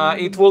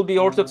it will be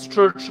Orthodox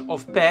Church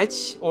of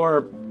Peć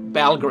or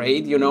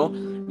Belgrade, you know,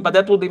 but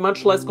that will be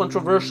much less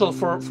controversial,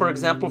 for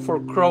example, for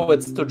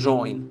Croats to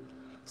join.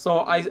 So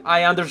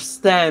I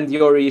understand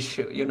your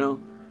issue, you know.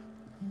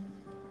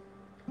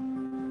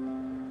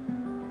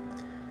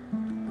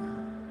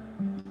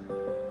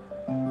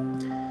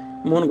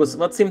 Mungus,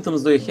 what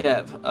symptoms do you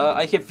have?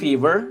 I have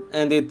fever,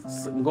 and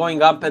it's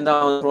going up and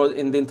down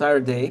in the entire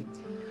day.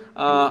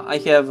 I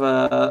have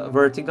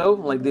vertigo,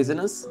 like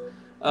dizziness.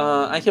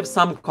 I have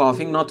some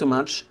coughing, not too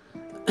much.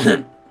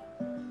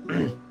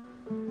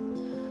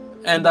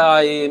 And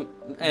I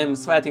am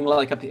sweating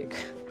like a pig.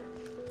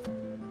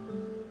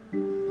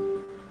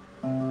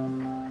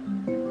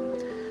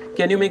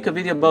 Can you make a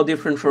video about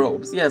different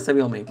robes? Yes, I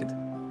will make it.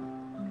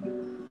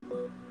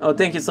 Oh,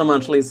 thank you so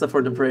much, Lisa,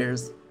 for the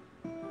prayers.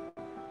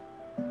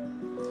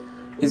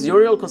 Is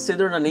Uriel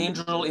considered an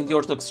angel in the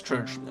Orthodox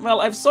Church?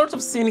 Well, I've sort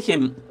of seen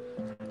him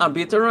a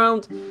bit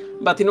around,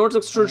 but in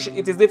Orthodox Church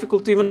it is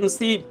difficult to even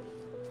see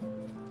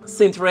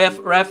Saint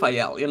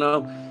Raphael, you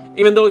know,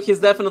 even though he's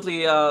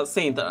definitely a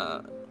saint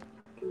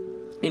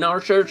in our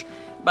church,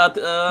 but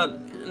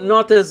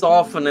not as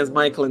often as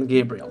Michael and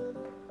Gabriel.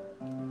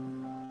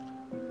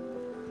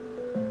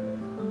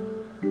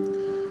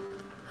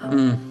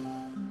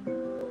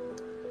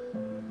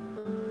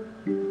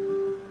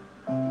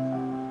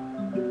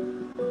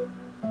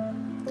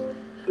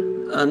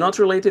 Not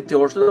related to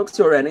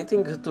Orthodoxy or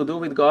anything to do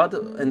with God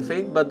and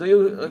faith, but do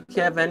you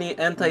have any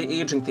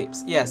anti-aging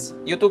tips? Yes,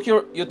 you take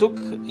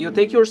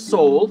your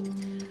soul,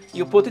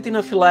 you put it in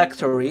a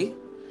phylactery,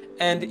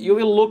 and you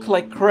will look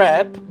like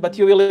crap, but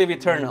you will live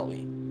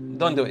eternally.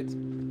 Don't do it.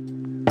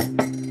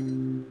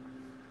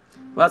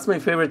 What's my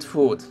favorite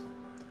food?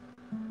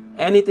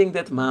 Anything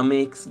that Mom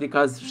makes,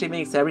 because she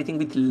makes everything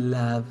with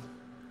love.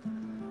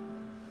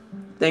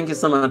 Thank you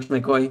so much,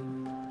 McCoy.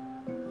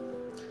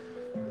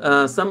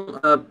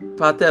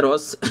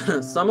 Pateros,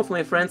 some of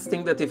my friends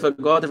think that if a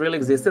God really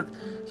existed,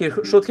 he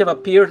should have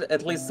appeared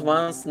at least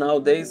once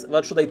nowadays.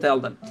 What should I tell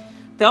them?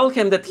 Tell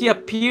him that he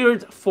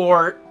appeared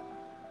for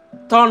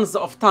tons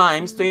of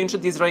times to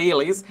ancient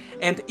Israelis,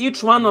 and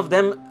each one of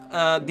them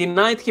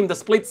denied him the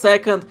split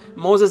second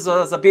Moses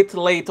was a bit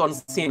late on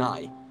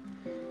Sinai.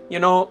 You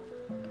know,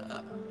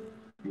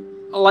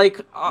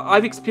 like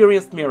I've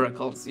experienced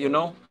miracles, you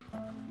know.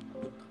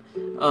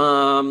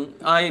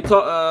 I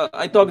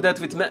talked that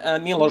with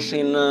Miloš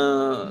in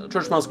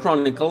Church Mouse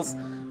Chronicles,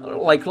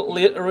 like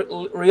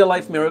real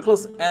life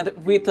miracles, and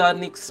with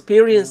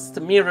unexperienced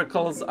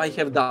miracles I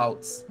have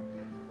doubts.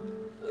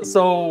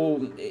 So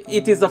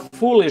it is a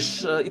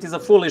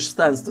foolish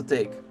stance to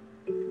take.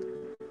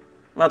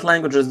 What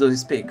languages do you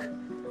speak?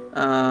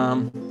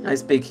 I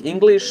speak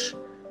English,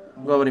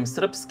 govorim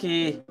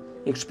srpski,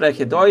 ich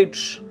spreche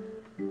Deutsch,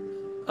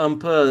 un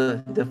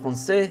peu de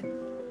français.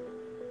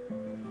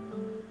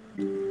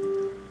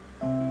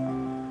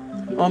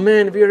 Oh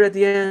man, we're at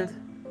the end.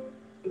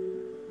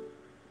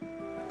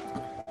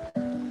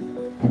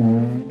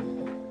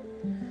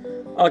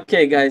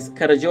 Okay, guys,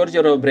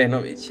 Karađorđe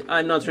Obrenović.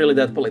 I'm not really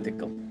that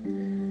political.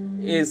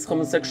 Is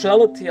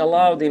homosexuality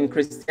allowed in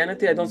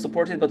Christianity? I don't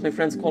support it, but my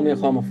friends call me a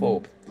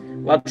homophobe.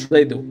 What should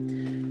I do?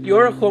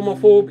 You're a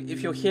homophobe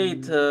if you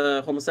hate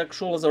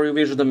homosexuals or you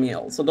wish them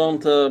ill. So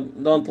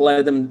don't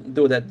let them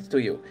do that to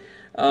you.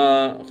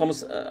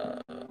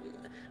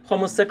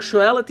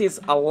 Homosexuality is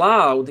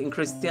allowed in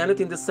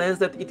Christianity in the sense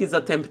that it is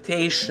a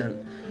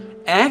temptation.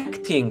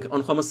 Acting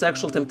on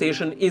homosexual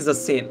temptation is a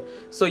sin.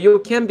 So you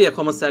can be a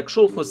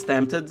homosexual who's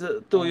tempted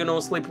to, you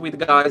know, sleep with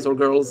guys or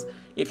girls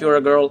if you're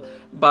a girl,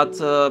 but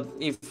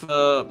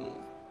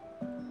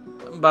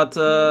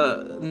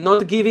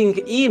not giving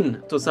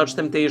in to such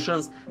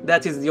temptations,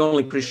 that is the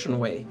only Christian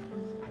way.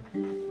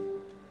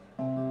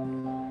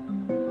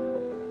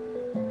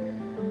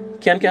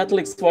 Can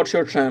Catholics watch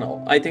your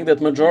channel? I think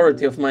that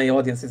majority of my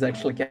audience is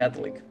actually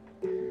Catholic.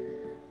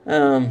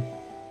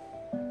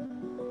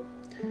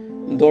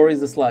 Doris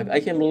the Slug. I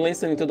am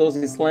listening to those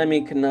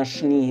Islamic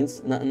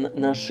nasheeds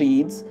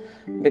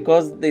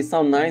because they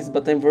sound nice,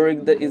 but I'm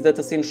worried that is that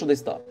a sin? Should I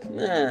stop?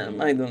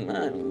 I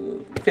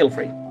don't. Feel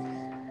free.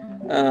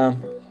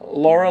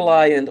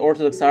 Lorelei and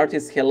Orthodox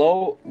artists.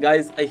 Hello,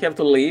 guys. I have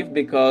to leave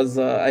because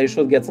I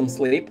should get some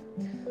sleep.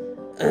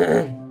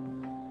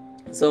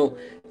 So.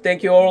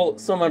 Thank you all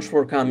so much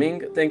for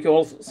coming. Thank you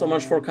all so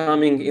much for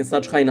coming in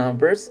such high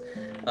numbers.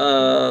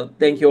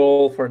 Thank you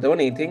all for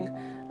donating.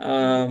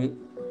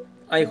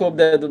 I hope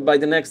that by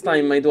the next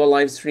time I do a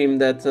live stream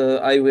that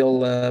I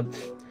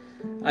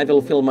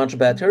will feel much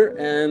better.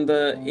 And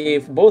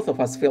if both of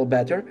us feel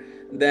better,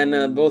 then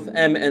both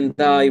Em and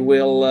I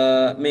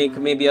will make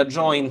maybe a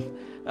joined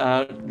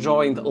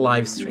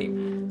live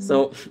stream.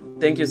 So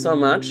thank you so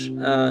much.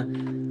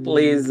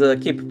 Please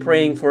keep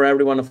praying for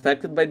everyone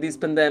affected by this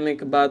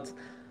pandemic, but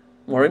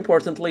more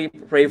importantly,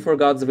 pray for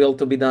God's will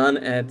to be done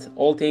at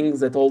all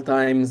things, at all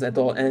times, at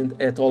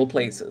all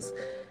places.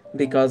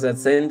 Because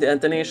as Saint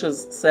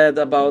Athanasius said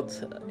about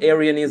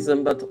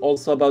Arianism, but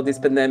also about this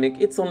pandemic,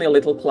 it's only a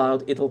little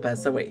cloud, it'll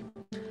pass away.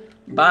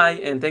 Bye,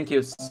 and thank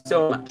you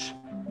so much.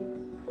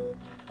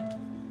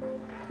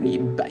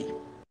 Bye.